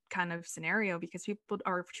crowd kind of scenario, because people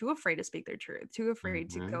are too afraid to speak their truth, too afraid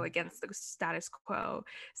to go Mm-hmm. against the status quo.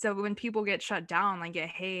 So when people get shut down, like get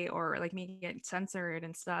hate or like me get censored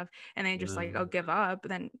and stuff, and they just like, Yeah. oh, give up,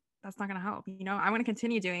 then that's not gonna help. I'm gonna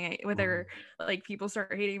continue doing it, whether like people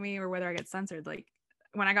start hating me or whether I get censored. Like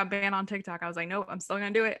when I got banned on TikTok, I was like, nope, I'm still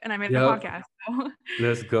gonna do it, and I made the Yep. podcast. So,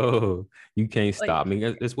 Let's go. You can't like, stop me.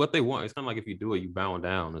 It's what they want. It's kind of like if you do it, you bow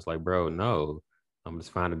down. It's like, bro, no. I'm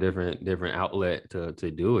just find a different outlet to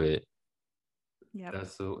do it. yep,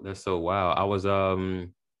 That's so wow. I was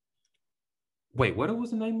wait, what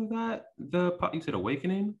was the name of that? You said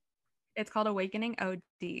Awakening? it's called Awakening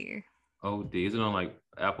OD. OD. Is it on like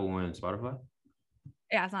Apple and Spotify?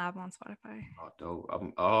 Yeah, it's not up on Spotify. Oh,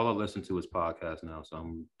 dope. All I listen to is podcasts now, so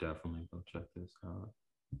I'm definitely gonna check this out.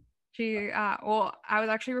 Well, I was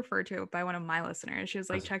actually referred to it by one of my listeners. She was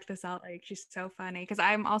like, That's check this out. Like, she's so funny. Cause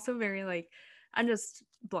I'm also very like, I'm just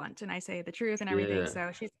blunt and I say the truth and everything. yeah,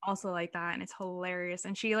 So she's also like that. And it's hilarious.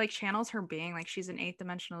 And she like channels her being, like she's an eighth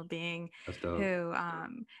dimensional being that's dope. who,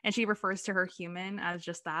 and she refers to her human as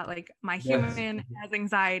just that. Like, my Yes. human has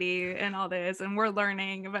anxiety and all this, and we're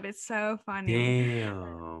learning, but it's so funny.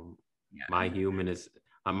 Damn. My Yeah. human is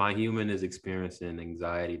my human is experiencing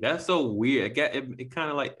anxiety. That's so weird. It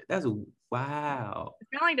kind of like that's wow. It's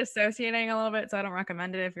kind of like dissociating a little bit. So I don't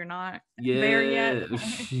recommend it if you're not there yet.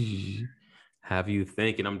 Yeah. Have you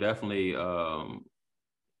thinking? I'm definitely gonna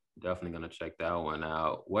check that one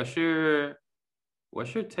out. What's your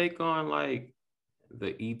take on like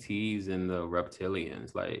the ETs and the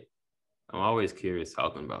reptilians? Like, I'm always curious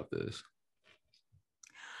talking about this.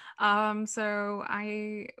 So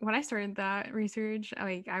when I started that research,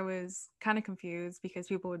 like I was kind of confused because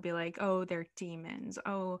people would be like, "Oh, they're demons.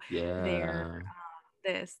 Oh, they're Yeah.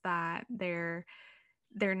 this, that. They're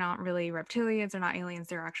not really reptilians. They're not aliens.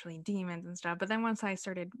 They're actually demons and stuff." But then once I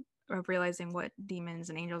started realizing what demons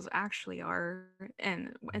and angels actually are, and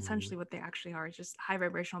Mhm. essentially what they actually are is just high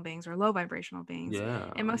vibrational beings or low vibrational beings,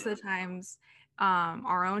 Yeah. and most of the times,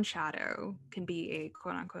 our own shadow can be a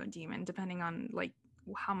quote unquote demon, depending on like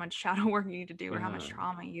how much shadow work you need to do or how much Yeah.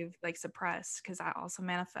 trauma you've like suppressed, because that also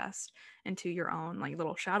manifests into your own like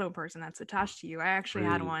little shadow person that's attached to you. I actually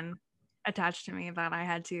had Great. one attached to me that I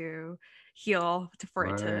had to heal for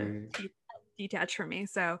it to Right. detach from me.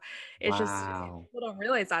 So it's just, Wow. people don't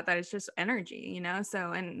realize that it's just energy.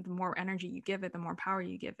 So, and the more energy you give it, the more power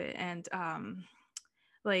you give it. And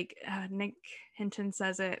like Nick Hinton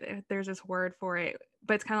says it, there's this word for it,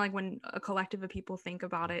 but it's kind of like when a collective of people think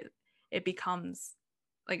about it, it becomes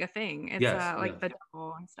like a thing. It's Yes. like Yes. the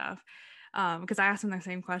devil and stuff. Because I asked him the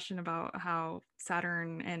same question about how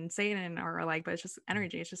Saturn and Satan are alike, but it's just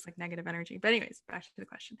energy. It's just like negative energy. But anyways, back to the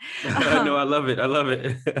question. No, um, I love it. I love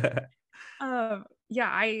it. yeah,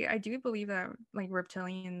 I do believe that like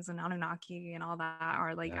reptilians and Anunnaki and all that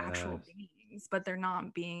are like actual Yes. beings, but they're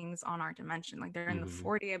not beings on our dimension. Like they're in the Hmm.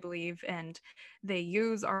 40, I believe, and they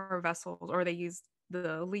use our vessels, or they use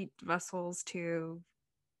the elite vessels to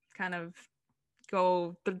kind of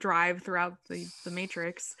go the drive throughout the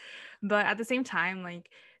matrix. But at the same time, like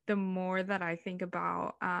the more that I think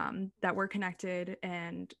about that we're connected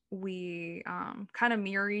and we kind of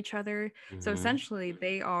mirror each other. So Hmm. essentially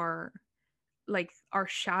they are like our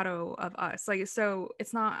shadow of us, like, so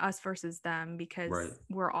it's not us versus them Right. because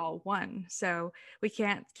we're all one. So we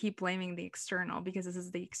can't keep blaming the external, because this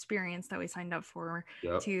is the experience that we signed up for,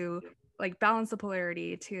 Yep. to like balance the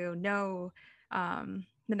polarity, to know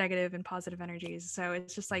the negative and positive energies. So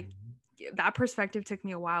it's just like Mhm. that perspective took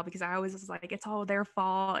me a while, because I always was like, it's all their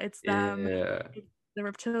fault, it's them, Yeah. the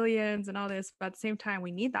reptilians and all this, but at the same time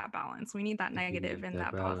we need that balance. We need that We negative need and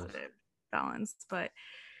that that balance. positive balance. But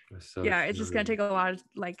That's so yeah, it's just gonna true. take a lot of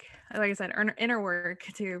like I said, inner work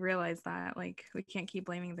to realize that like we can't keep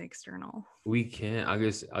blaming the external. We can't. I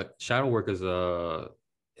guess shadow work is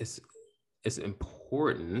it's it's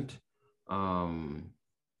important, um,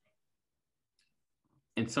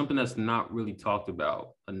 and something that's not really talked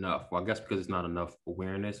about enough. Well, I guess because it's not enough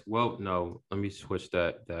awareness. Well, no, let me switch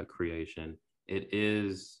that creation. It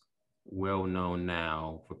is well known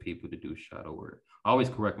now for people to do shadow work. I always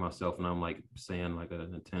correct myself when I'm like saying like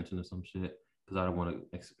an intention or some shit because I don't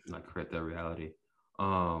want to like create that reality.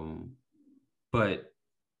 Um, but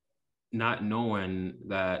not knowing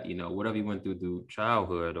that, you know, whatever you went through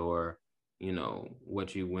childhood, or you know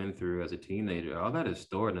what you went through as a teenager, all that is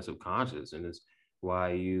stored in the subconscious, and it's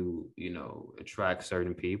why you know attract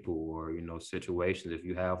certain people or you know situations. If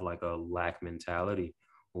you have like a lack mentality,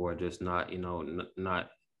 or just not, you know, not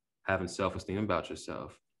having self-esteem about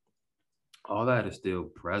yourself, all that is still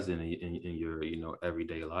present in your, you know,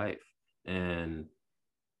 everyday life. And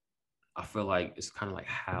I feel like it's kind of like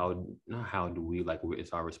how, not how do we, like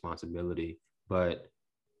it's our responsibility, but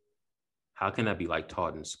how can that be like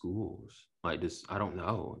taught in schools? Like this, I don't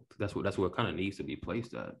know. That's what kind of needs to be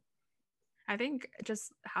placed at. I think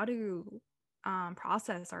just how to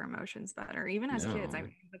process our emotions better, even as kids. I No,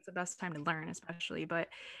 mean, that's the best time to learn, especially. But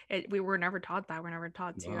we were never taught that. We're never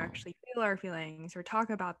taught to no, actually feel our feelings or talk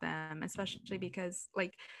about them, especially because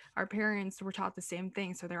like our parents were taught the same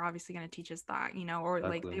thing, so they're obviously going to teach us that, you know, or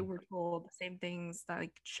like they exactly. were told the same things that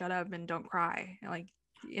like shut up and don't cry, like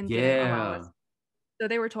and didn't allow us, Yeah. so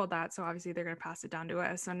they were told that, so obviously they're going to pass it down to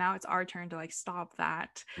us. So now it's our turn to like stop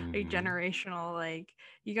that like Mm-hmm. generational, like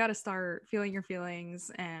you got to start feeling your feelings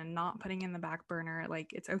and not putting in the back burner.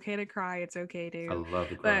 Like it's okay to cry, it's okay I to, love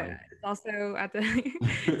to but cry. it's also at the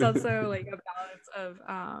it's also like a balance of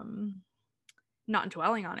not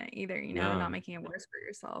dwelling on it either, you know, Yeah. not making it worse for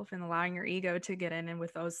yourself and allowing your ego to get in and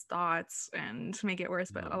with those thoughts and make it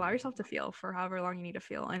worse, but Yeah. allow yourself to feel for however long you need to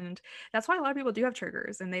feel. And that's why a lot of people do have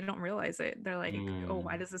triggers and they don't realize it. They're like, oh,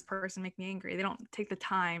 why Mm, does this person make me angry? They don't take the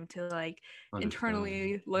time to like understand.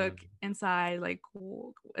 internally Yeah. look inside, like,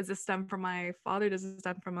 does this stem from my father? Does this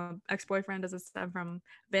stem from a ex-boyfriend? Does it stem from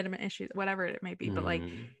abandonment issues? Whatever it may be. But like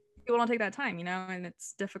Mm. people don't take that time, you know, and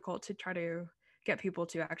it's difficult to try to get people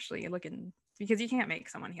to actually look in, because you can't make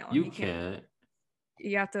someone heal. You You can't, can't.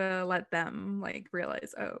 you have to let them like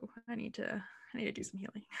realize, oh, I need to do some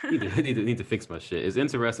Need healing. to need to fix my shit. It's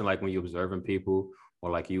interesting, like when you're observing people or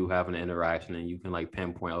like you having an interaction and you can like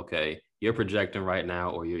pinpoint, okay, you're projecting right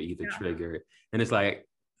now, or you're either Yeah. triggered, and it's like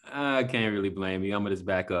I can't really blame you. I'm gonna just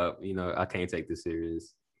back up. You know, I can't take this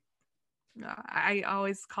serious. I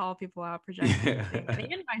always call people out projecting things. And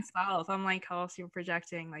Yeah. even myself, I'm like, oh, so you're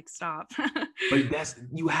projecting, like stop. But that's,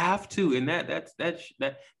 you have to, and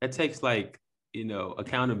that takes like, you know,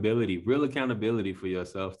 accountability, real accountability for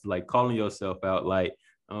yourself, to like calling yourself out, like,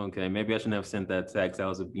 okay, maybe I shouldn't have sent that text. That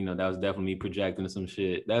was, you know, that was definitely me projecting some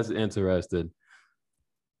shit. That's interesting.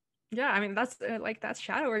 Yeah, I mean that's like that's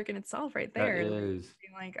shadow work in itself right That there. Like is.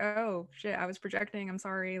 being like, oh shit, I was projecting. I'm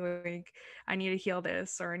sorry. Like I need to heal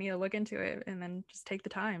this, or I need to look into it, and then just take the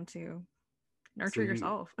time to So nurture you,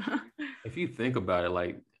 yourself. if you think about it,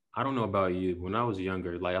 like, I don't know about you, when I was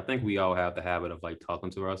younger, like I think we all have the habit of like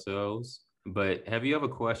talking to ourselves. But have you ever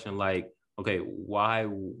questioned like, okay, why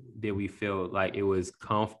did we feel like it was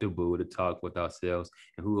comfortable to talk with ourselves,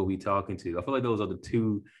 and who are we talking to? I feel like those are the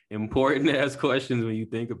two important ass questions when you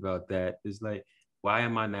think about that. It's like, why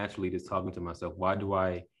am I naturally just talking to myself? Why do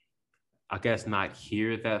I guess not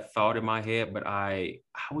hear that thought in my head, but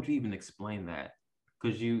how would you even explain that?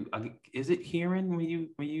 Because is it hearing when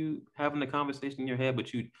you having a conversation in your head, but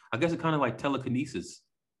I guess it's kind of like telekinesis.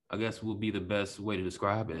 I guess would be the best way to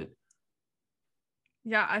describe it.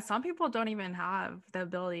 Yeah, some people don't even have the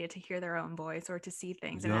ability to hear their own voice or to see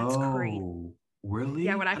things, and that's crazy. Yo,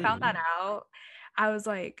 Yeah, really? when I I didn't found that know. out, I was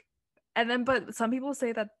like, and then, but some people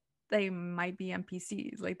say that they might be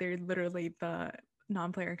NPCs, like they're literally the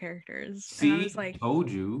non-player characters, and I'm just See, like,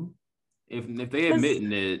 told you. If they because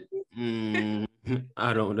admitting it,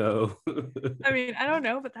 I don't know. I mean, I don't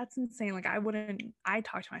know, but that's insane. Like, I wouldn't, I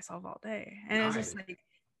talk to myself all day, and it's just Right. like,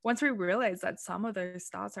 once we realize that some of those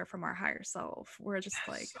thoughts are from our higher self, we're just That's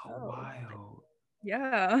like, so oh, wild.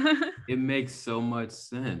 yeah. It makes so much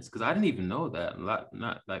sense because I didn't even know that.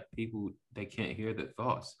 Not like people, they can't hear their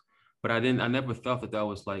thoughts, but I never thought that that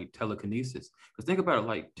was like telekinesis. Because think about it,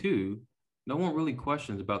 like too, no one really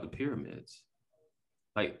questions about the pyramids.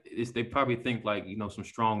 Like they probably think like, you know, some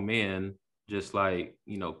strong men just like,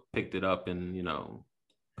 you know, picked it up and, you know,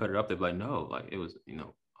 put it up there. Like no, like it was, you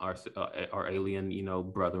know, our alien,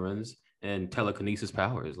 brethrens and telekinesis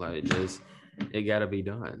powers. Like, just it got to be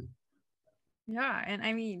done. Yeah, and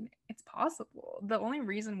I mean, it's possible. The only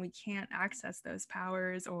reason we can't access those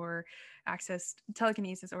powers or access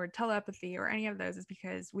telekinesis or telepathy or any of those is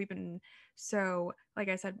because we've been so, like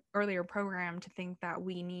I said earlier, programmed to think that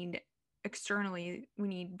we need we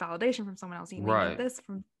need validation from someone else. We need Right. this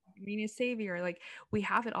from, we need a savior. Like we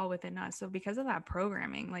have it all within us. So because of that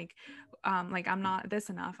programming, like I'm not this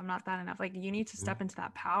enough, I'm not that enough. Like you need to step into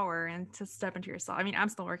that power and to step into yourself. I mean, I'm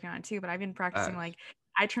still working on it too, but I've been practicing like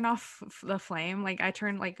I turn off the flame, like I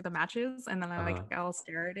turn like the matches, and then I'll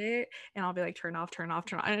stare at it, and I'll be like, turn off, turn off,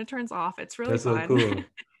 turn off, and it turns off. It's really That's so fun. cool.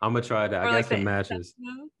 I'm gonna try that. I Or got like the some incense matches.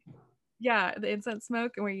 smoke. Yeah, the incense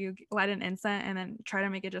smoke where you light an incense and then try to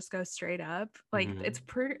make it just go straight up. Like Mm-hmm. it's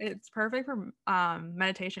perfect for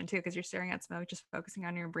meditation too, because you're staring at smoke, just focusing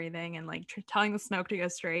on your breathing and like telling the smoke to go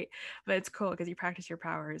straight. But it's cool because you practice your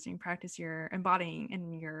powers, and you practice your embodying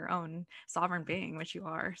in your own sovereign being, which you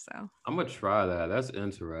are. So I'm gonna try that. That's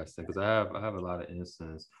interesting because I have a lot of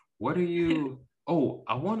incense. What do you? Oh,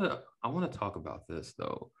 I wanna talk about this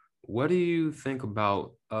though. What do you think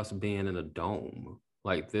about us being in a dome?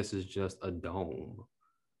 Like this is just a dome.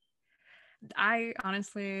 I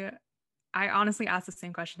honestly ask the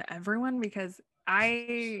same question to everyone because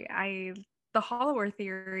I the hollow earth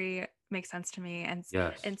theory makes sense to me,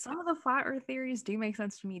 Yes. and some of the flat earth theories do make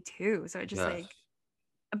sense to me too. So it just Yes. like,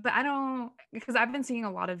 but I don't, because I've been seeing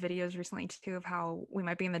a lot of videos recently too of how we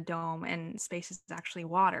might be in the dome and space is actually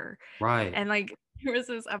water. Right. And like there was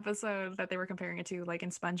this episode that they were comparing it to like in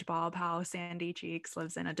SpongeBob how Sandy Cheeks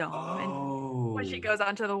lives in a dome, and when she Oh, goes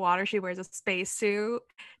onto the water she wears a spacesuit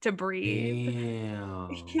to breathe.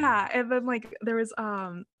 damn. Yeah, and then like there was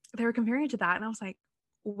they were comparing it to that and I was like,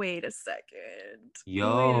 wait a second. Wait a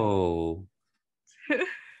Yo.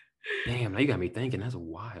 Damn, now you got me thinking. That's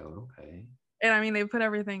wild. Okay. And I mean they put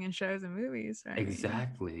everything in shows and movies. So, I mean,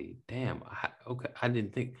 Exactly. Damn. Okay. I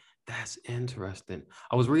didn't think that's interesting.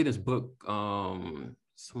 I was reading this book, some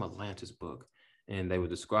Atlantis book, and they were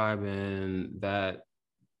describing that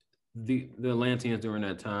the Atlanteans during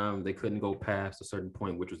that time they couldn't go past a certain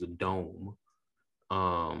point, which was a dome.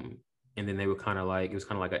 Um, and then they were kind of like it was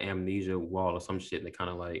kind of like an amnesia wall or some shit. They kind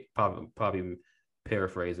of like probably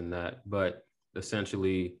paraphrasing that, but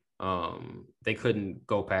essentially, they couldn't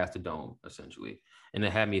go past the dome essentially, and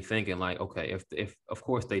it had me thinking like, okay, if of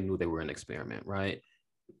course they knew they were an experiment, right?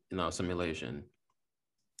 Simulation.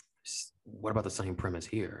 What about the same premise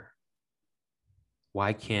here?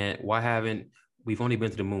 Why haven't we've only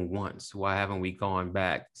been to the moon once? Why haven't we gone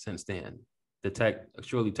back since then?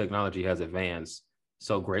 Surely technology has advanced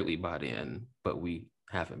so greatly by then, but we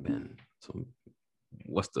haven't been. So some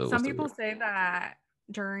what's the people real? say that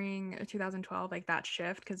during 2012, like that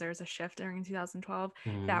shift, because there's a shift during 2012,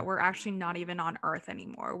 Mm-hmm. that we're actually not even on Earth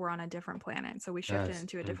anymore. We're on a different planet. So we shifted That's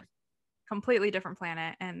into a different, completely different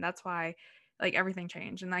planet. And that's why like everything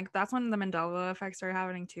changed. And like that's when the Mandela effect started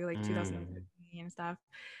happening too, like mm, 2013 and stuff.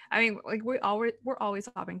 I mean, like we're always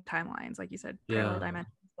hopping timelines, like you said, parallel yeah.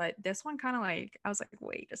 dimensions. But this one kind of like I was like,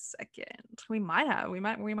 wait a second, we might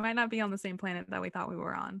not be on the same planet that we thought we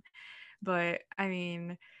were on. But I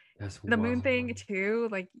mean, That's the moon wild. thing too,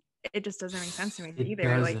 like it just doesn't make sense to me It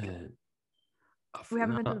either. Like doesn't. we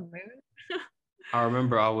haven't been to the No, moon. I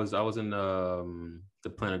remember I was in the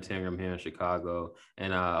planetarium here in Chicago,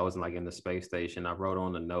 and I was like in the space station. I wrote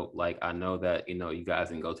on a note like, I know that you guys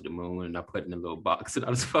didn't go to the moon, and I put it in a little box, and I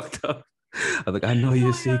was fucked up. I was like, I know Oh your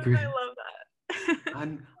my god, secret. I love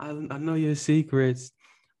that. I know your secrets,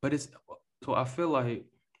 but it's so I feel like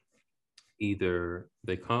either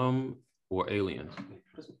they come or aliens.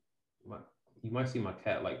 You might see my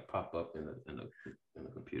cat like pop up in the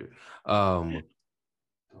computer.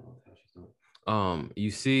 Um,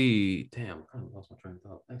 you see, damn, I kind of lost my train of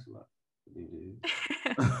thought. Thanks a lot,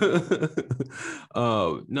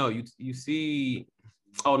 dude. No, you see.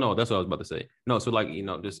 Oh no, that's what I was about to say. No, so like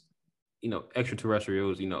just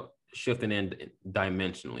extraterrestrials, shifting in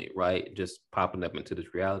dimensionally, right? Just popping up into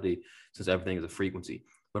this reality since everything is a frequency.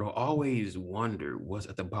 But I'll always wonder what's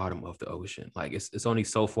at the bottom of the ocean. Like it's only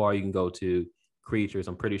so far you can go to creatures.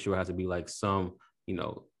 I'm pretty sure it has to be like some,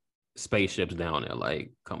 spaceships down there.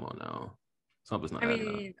 Like, come on now. Something's not I adding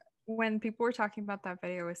up. mean, when people were talking about that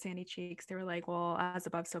video with Sandy Cheeks, they were like, well, as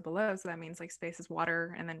above, so below. So that means like space is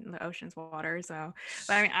water and then the ocean's water. So,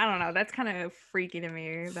 but I mean, I don't know. That's kind of freaky to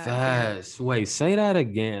me, that theory. Fast. Wait, say that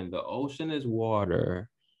again. The ocean is water.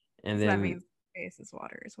 And So that then means space is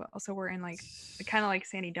water as well. So we're in like kind of like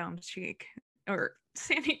Sandy Dome's cheek or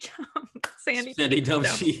Sandy Dome, Sandy Sandy Cheeks Dumb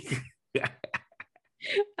Dome. Chic.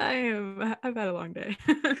 I've had a long day.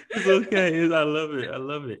 It's okay. I love it. I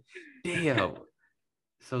love it. Damn.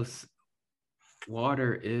 So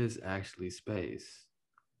water is actually space.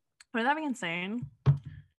 Wouldn't that be insane?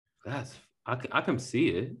 That's I can see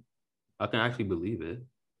it. I can actually believe it.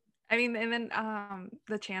 I mean, and then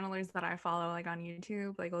the channelers that I follow, like on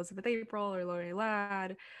YouTube, like Elizabeth April or Lori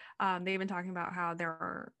Ladd, they've been talking about how there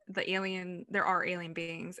are alien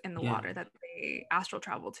beings in the Yeah. water that they astral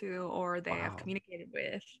travel to or they have Wow. communicated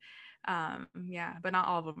with. Yeah, but not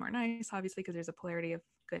all of them are nice, obviously, because there's a polarity of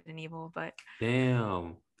good and evil. But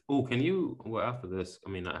Damn. Oh, can you well after this, I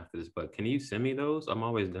mean not after this, but can you send me those? I'm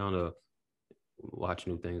always down to watch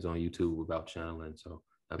new things on YouTube about channeling. So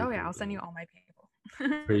that'd oh be yeah, cool. I'll send you Dude. all my people.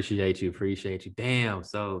 Appreciate you. Appreciate you. Damn.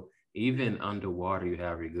 So even underwater, you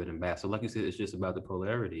have your good and bad. So like you said, it's just about the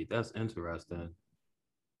polarity. That's interesting.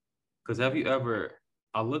 Because have you ever?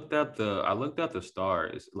 I looked at the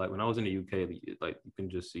stars. Like when I was in the UK, like you can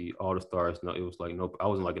just see all the stars. No, it was like no. I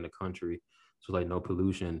wasn't like in the country, so like no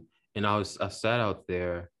pollution. And I sat out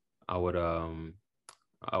there. I would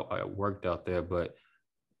I worked out there, but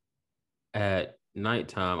at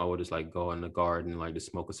nighttime I would just like go in the garden, like just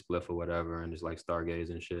smoke a spliff or whatever, and just like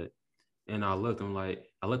stargaze and shit. And I looked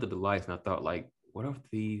at the lights and I thought, like, what if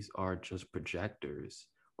these are just projectors?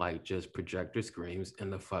 Like just projector screens in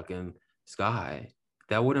the fucking sky.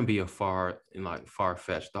 That wouldn't be a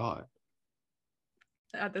far-fetched thought.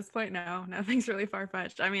 At this point, no, nothing's really far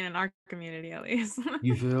fetched. I mean, in our community, at least.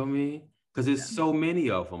 You feel me? Because there's Yeah. so many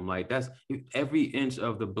of them. Like that's every inch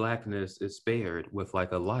of the blackness is spared with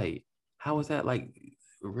like a light. How is that like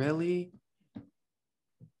really?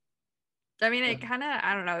 I mean, it kind of,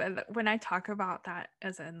 I don't know. When I talk about that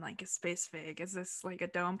as in like a space fig, is this like a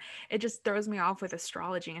dome? It just throws me off with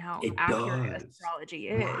astrology and how It accurate does. astrology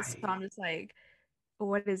is. So Right. I'm just like,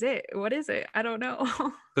 what is it? What is it? I don't know.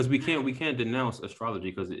 Because we can't denounce astrology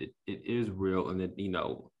because it is real and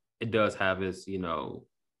it does have its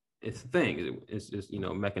its thing. It's just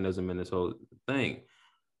mechanism in this whole thing.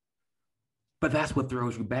 But that's what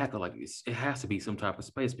throws you back. Like it has to be some type of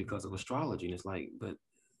space because of astrology, and it's like, but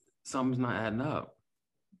something's not adding up.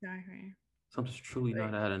 Exactly. Something's truly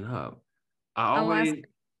not Like, adding up. I unless, always,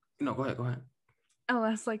 go ahead, go ahead.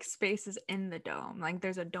 unless like space is in the dome, like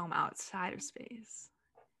there's a dome outside of space.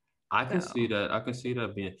 I can see So that. I can see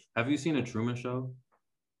that being. Have you seen a Truman Show?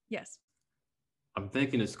 yes, I'm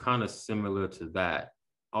thinking it's kind of similar to that.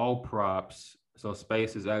 All props. So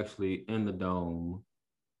space is actually in the dome.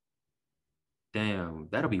 Damn,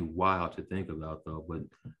 that'll be wild to think about though, but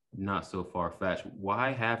not so far fetched.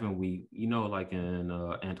 Why haven't we, like in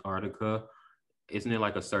Antarctica, isn't it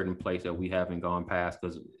like a certain place that we haven't gone past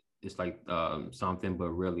because it's like something,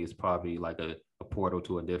 but really it's probably like a portal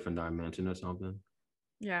to a different dimension or something?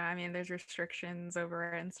 yeah. I mean, there's restrictions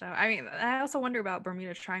over it and stuff. I mean, I also wonder about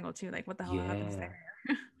Bermuda Triangle too. Like, what the hell happens Yeah.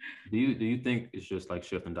 there? Do you think it's just like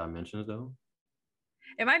shifting dimensions though?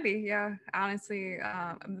 It might be, yeah. Honestly,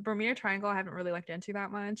 the Bermuda Triangle I haven't really looked into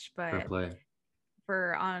that much, Fair but play.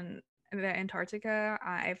 for on the Antarctica,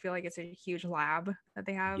 I feel like it's a huge lab that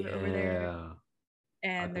they have over there, Yeah, I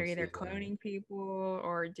and they're can either see that. cloning people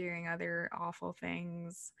or doing other awful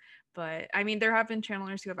things. But I mean, there have been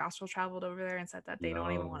channelers who have astral traveled over there and said that they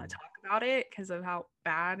don't even want Yo, to talk about it because of how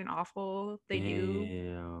bad and awful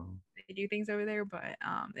damn. they do things over there, but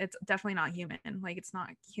it's definitely not human. Like it's not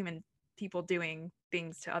human people doing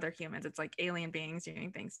things to other humans. It's like alien beings doing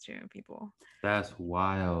things to people. That's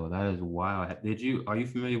wild. That is wild. Are you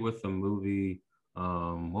familiar with the movie? What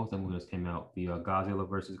was that movie that came out? The Godzilla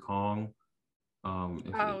versus Kong. If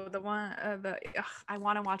it, Oh, the one I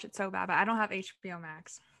want to watch it so bad, but I don't have HBO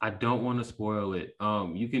Max. I don't want to spoil it.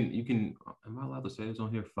 You can. Am I allowed to say this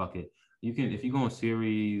on here? Fuck it. You can if you go on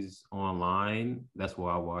series online. That's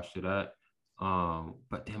where I watched it at.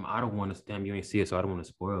 But damn, I don't want to. Damn, you ain't see it, so I don't want to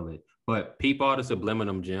spoil it. But peep all the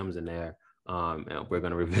subliminal gems in there. And we're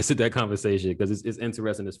gonna revisit that conversation because it's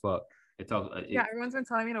interesting as fuck. It talks. Yeah, everyone's been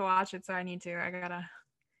telling me to watch it, so I need to. I gotta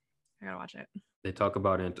watch it. They talk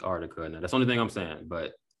about Antarctica, and that's the only thing I'm saying.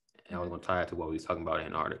 But I was gonna tie it to what we was talking about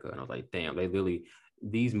Antarctica, and I was like, damn, they literally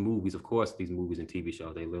these movies, of course, these movies and TV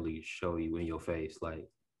shows, they literally show you in your face like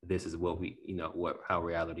this is what what how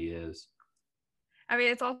reality is. I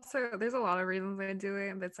mean, it's also there's a lot of reasons they do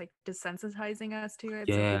it. That's like desensitizing us to it,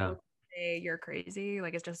 so Yeah, people say you're crazy,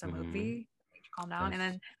 like it's just a mm-hmm. movie. Like, calm down, and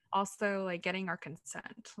That's then also like getting our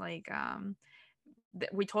consent. Like,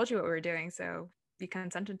 we told you what we were doing, so you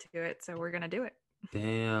consented to it, so we're gonna do it.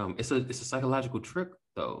 damn. It's a psychological trick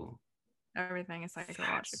though. Everything is That's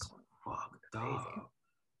psychological. fucked Crazy. up.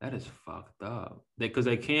 That is fucked up. Because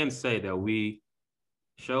they can say that we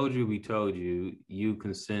showed you, we told you, you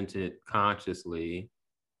consented consciously.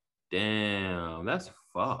 Damn, that's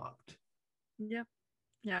fucked. Yep.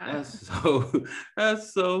 Yeah. That's so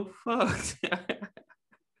that's so fucked.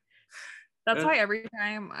 That's That's, why every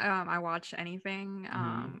time I watch anything,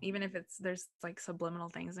 mhm. even if there's like subliminal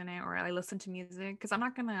things in it, or I listen to music, because I'm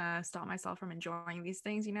not gonna stop myself from enjoying these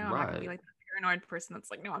things. I'm not gonna be Right. like the paranoid person that's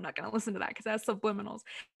like, no, I'm not gonna listen to that because that's subliminals.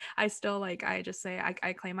 I still like I just say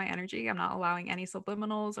I claim my energy. I'm not allowing any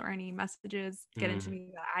subliminals or any messages get into Mm, me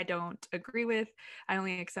that I don't agree with. I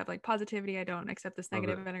only accept like positivity. I don't accept this love it.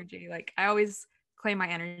 negative energy. Like I always claim my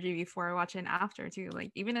energy before I watch it and after too.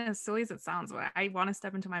 Like even as silly as it sounds, but I want to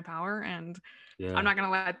step into my power and I'm Yeah. not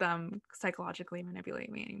gonna let them psychologically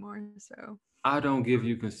manipulate me anymore. So I don't give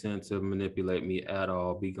you consent to manipulate me at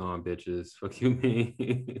all. Be gone, bitches. Fuck you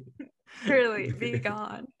mean. truly be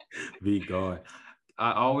gone. Be gone.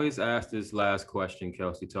 I always ask this last question,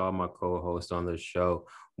 Kelsey, to all my co-hosts on this show.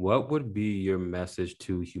 What would be your message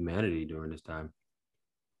to humanity during this time?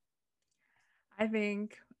 I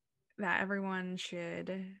think that everyone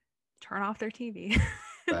should turn off their TV.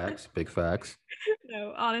 Facts, big facts.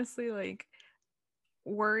 No, honestly, like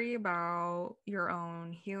worry about your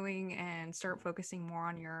own healing and start focusing more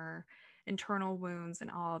on your internal wounds and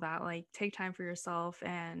all of that. Like take time for yourself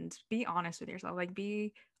and be honest with yourself. Like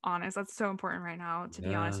be honest. That's so important right now to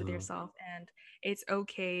be honest with Yeah. yourself. And it's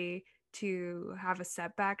okay to have a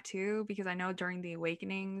setback too, because I know during the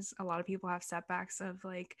awakenings, a lot of people have setbacks of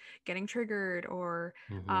like getting triggered or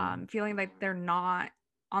Hmm. feeling like they're not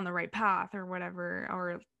on the right path or whatever,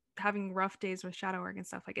 or having rough days with shadow work and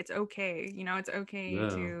stuff. Like it's okay, it's okay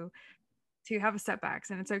Yeah. to have setbacks,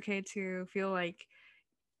 and it's okay to feel like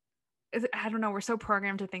I don't know, we're so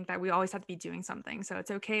programmed to think that we always have to be doing something. So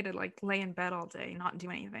it's okay to like lay in bed all day, not do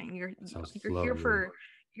anything. Sounds You're here lovely. for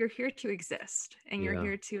you're here to exist and you're Yeah.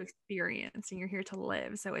 here to experience and you're here to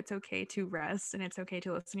live. So it's okay to rest and it's okay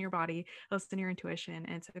to listen to your body, listen to your intuition.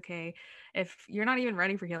 And it's okay if you're not even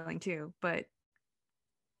ready for healing too, but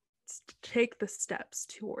take the steps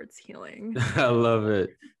towards healing. I love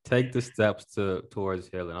it. Take the steps towards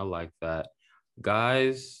healing. I like that.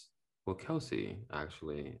 Guys, well, Kelsey,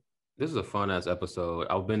 actually, this is a fun ass episode.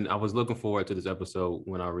 I was looking forward to this episode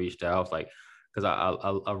when I reached out. I was like, because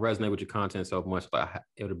I resonate with your content so much, but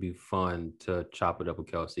it'll be fun to chop it up with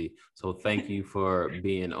Kelsey. So thank you for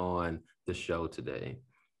being on the show today.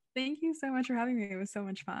 Thank you so much for having me. It was so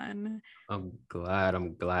much fun. I'm glad.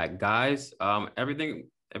 I'm glad, guys.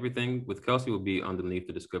 Everything with Kelsey will be underneath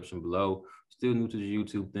the description below. Still new to the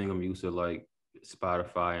YouTube thing. I'm used to like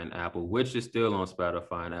Spotify and Apple, which is still on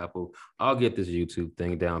Spotify and Apple. I'll get this YouTube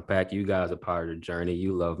thing down pat. You guys are part of the journey.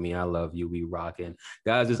 You love me. I love you. We rocking,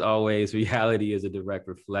 guys. As always, reality is a direct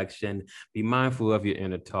reflection. Be mindful of your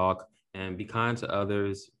inner talk and be kind to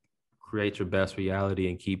others. Create your best reality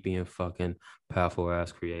and keep being fucking powerful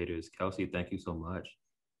ass creators. Kelsey, thank you so much.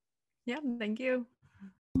 Yeah, thank you.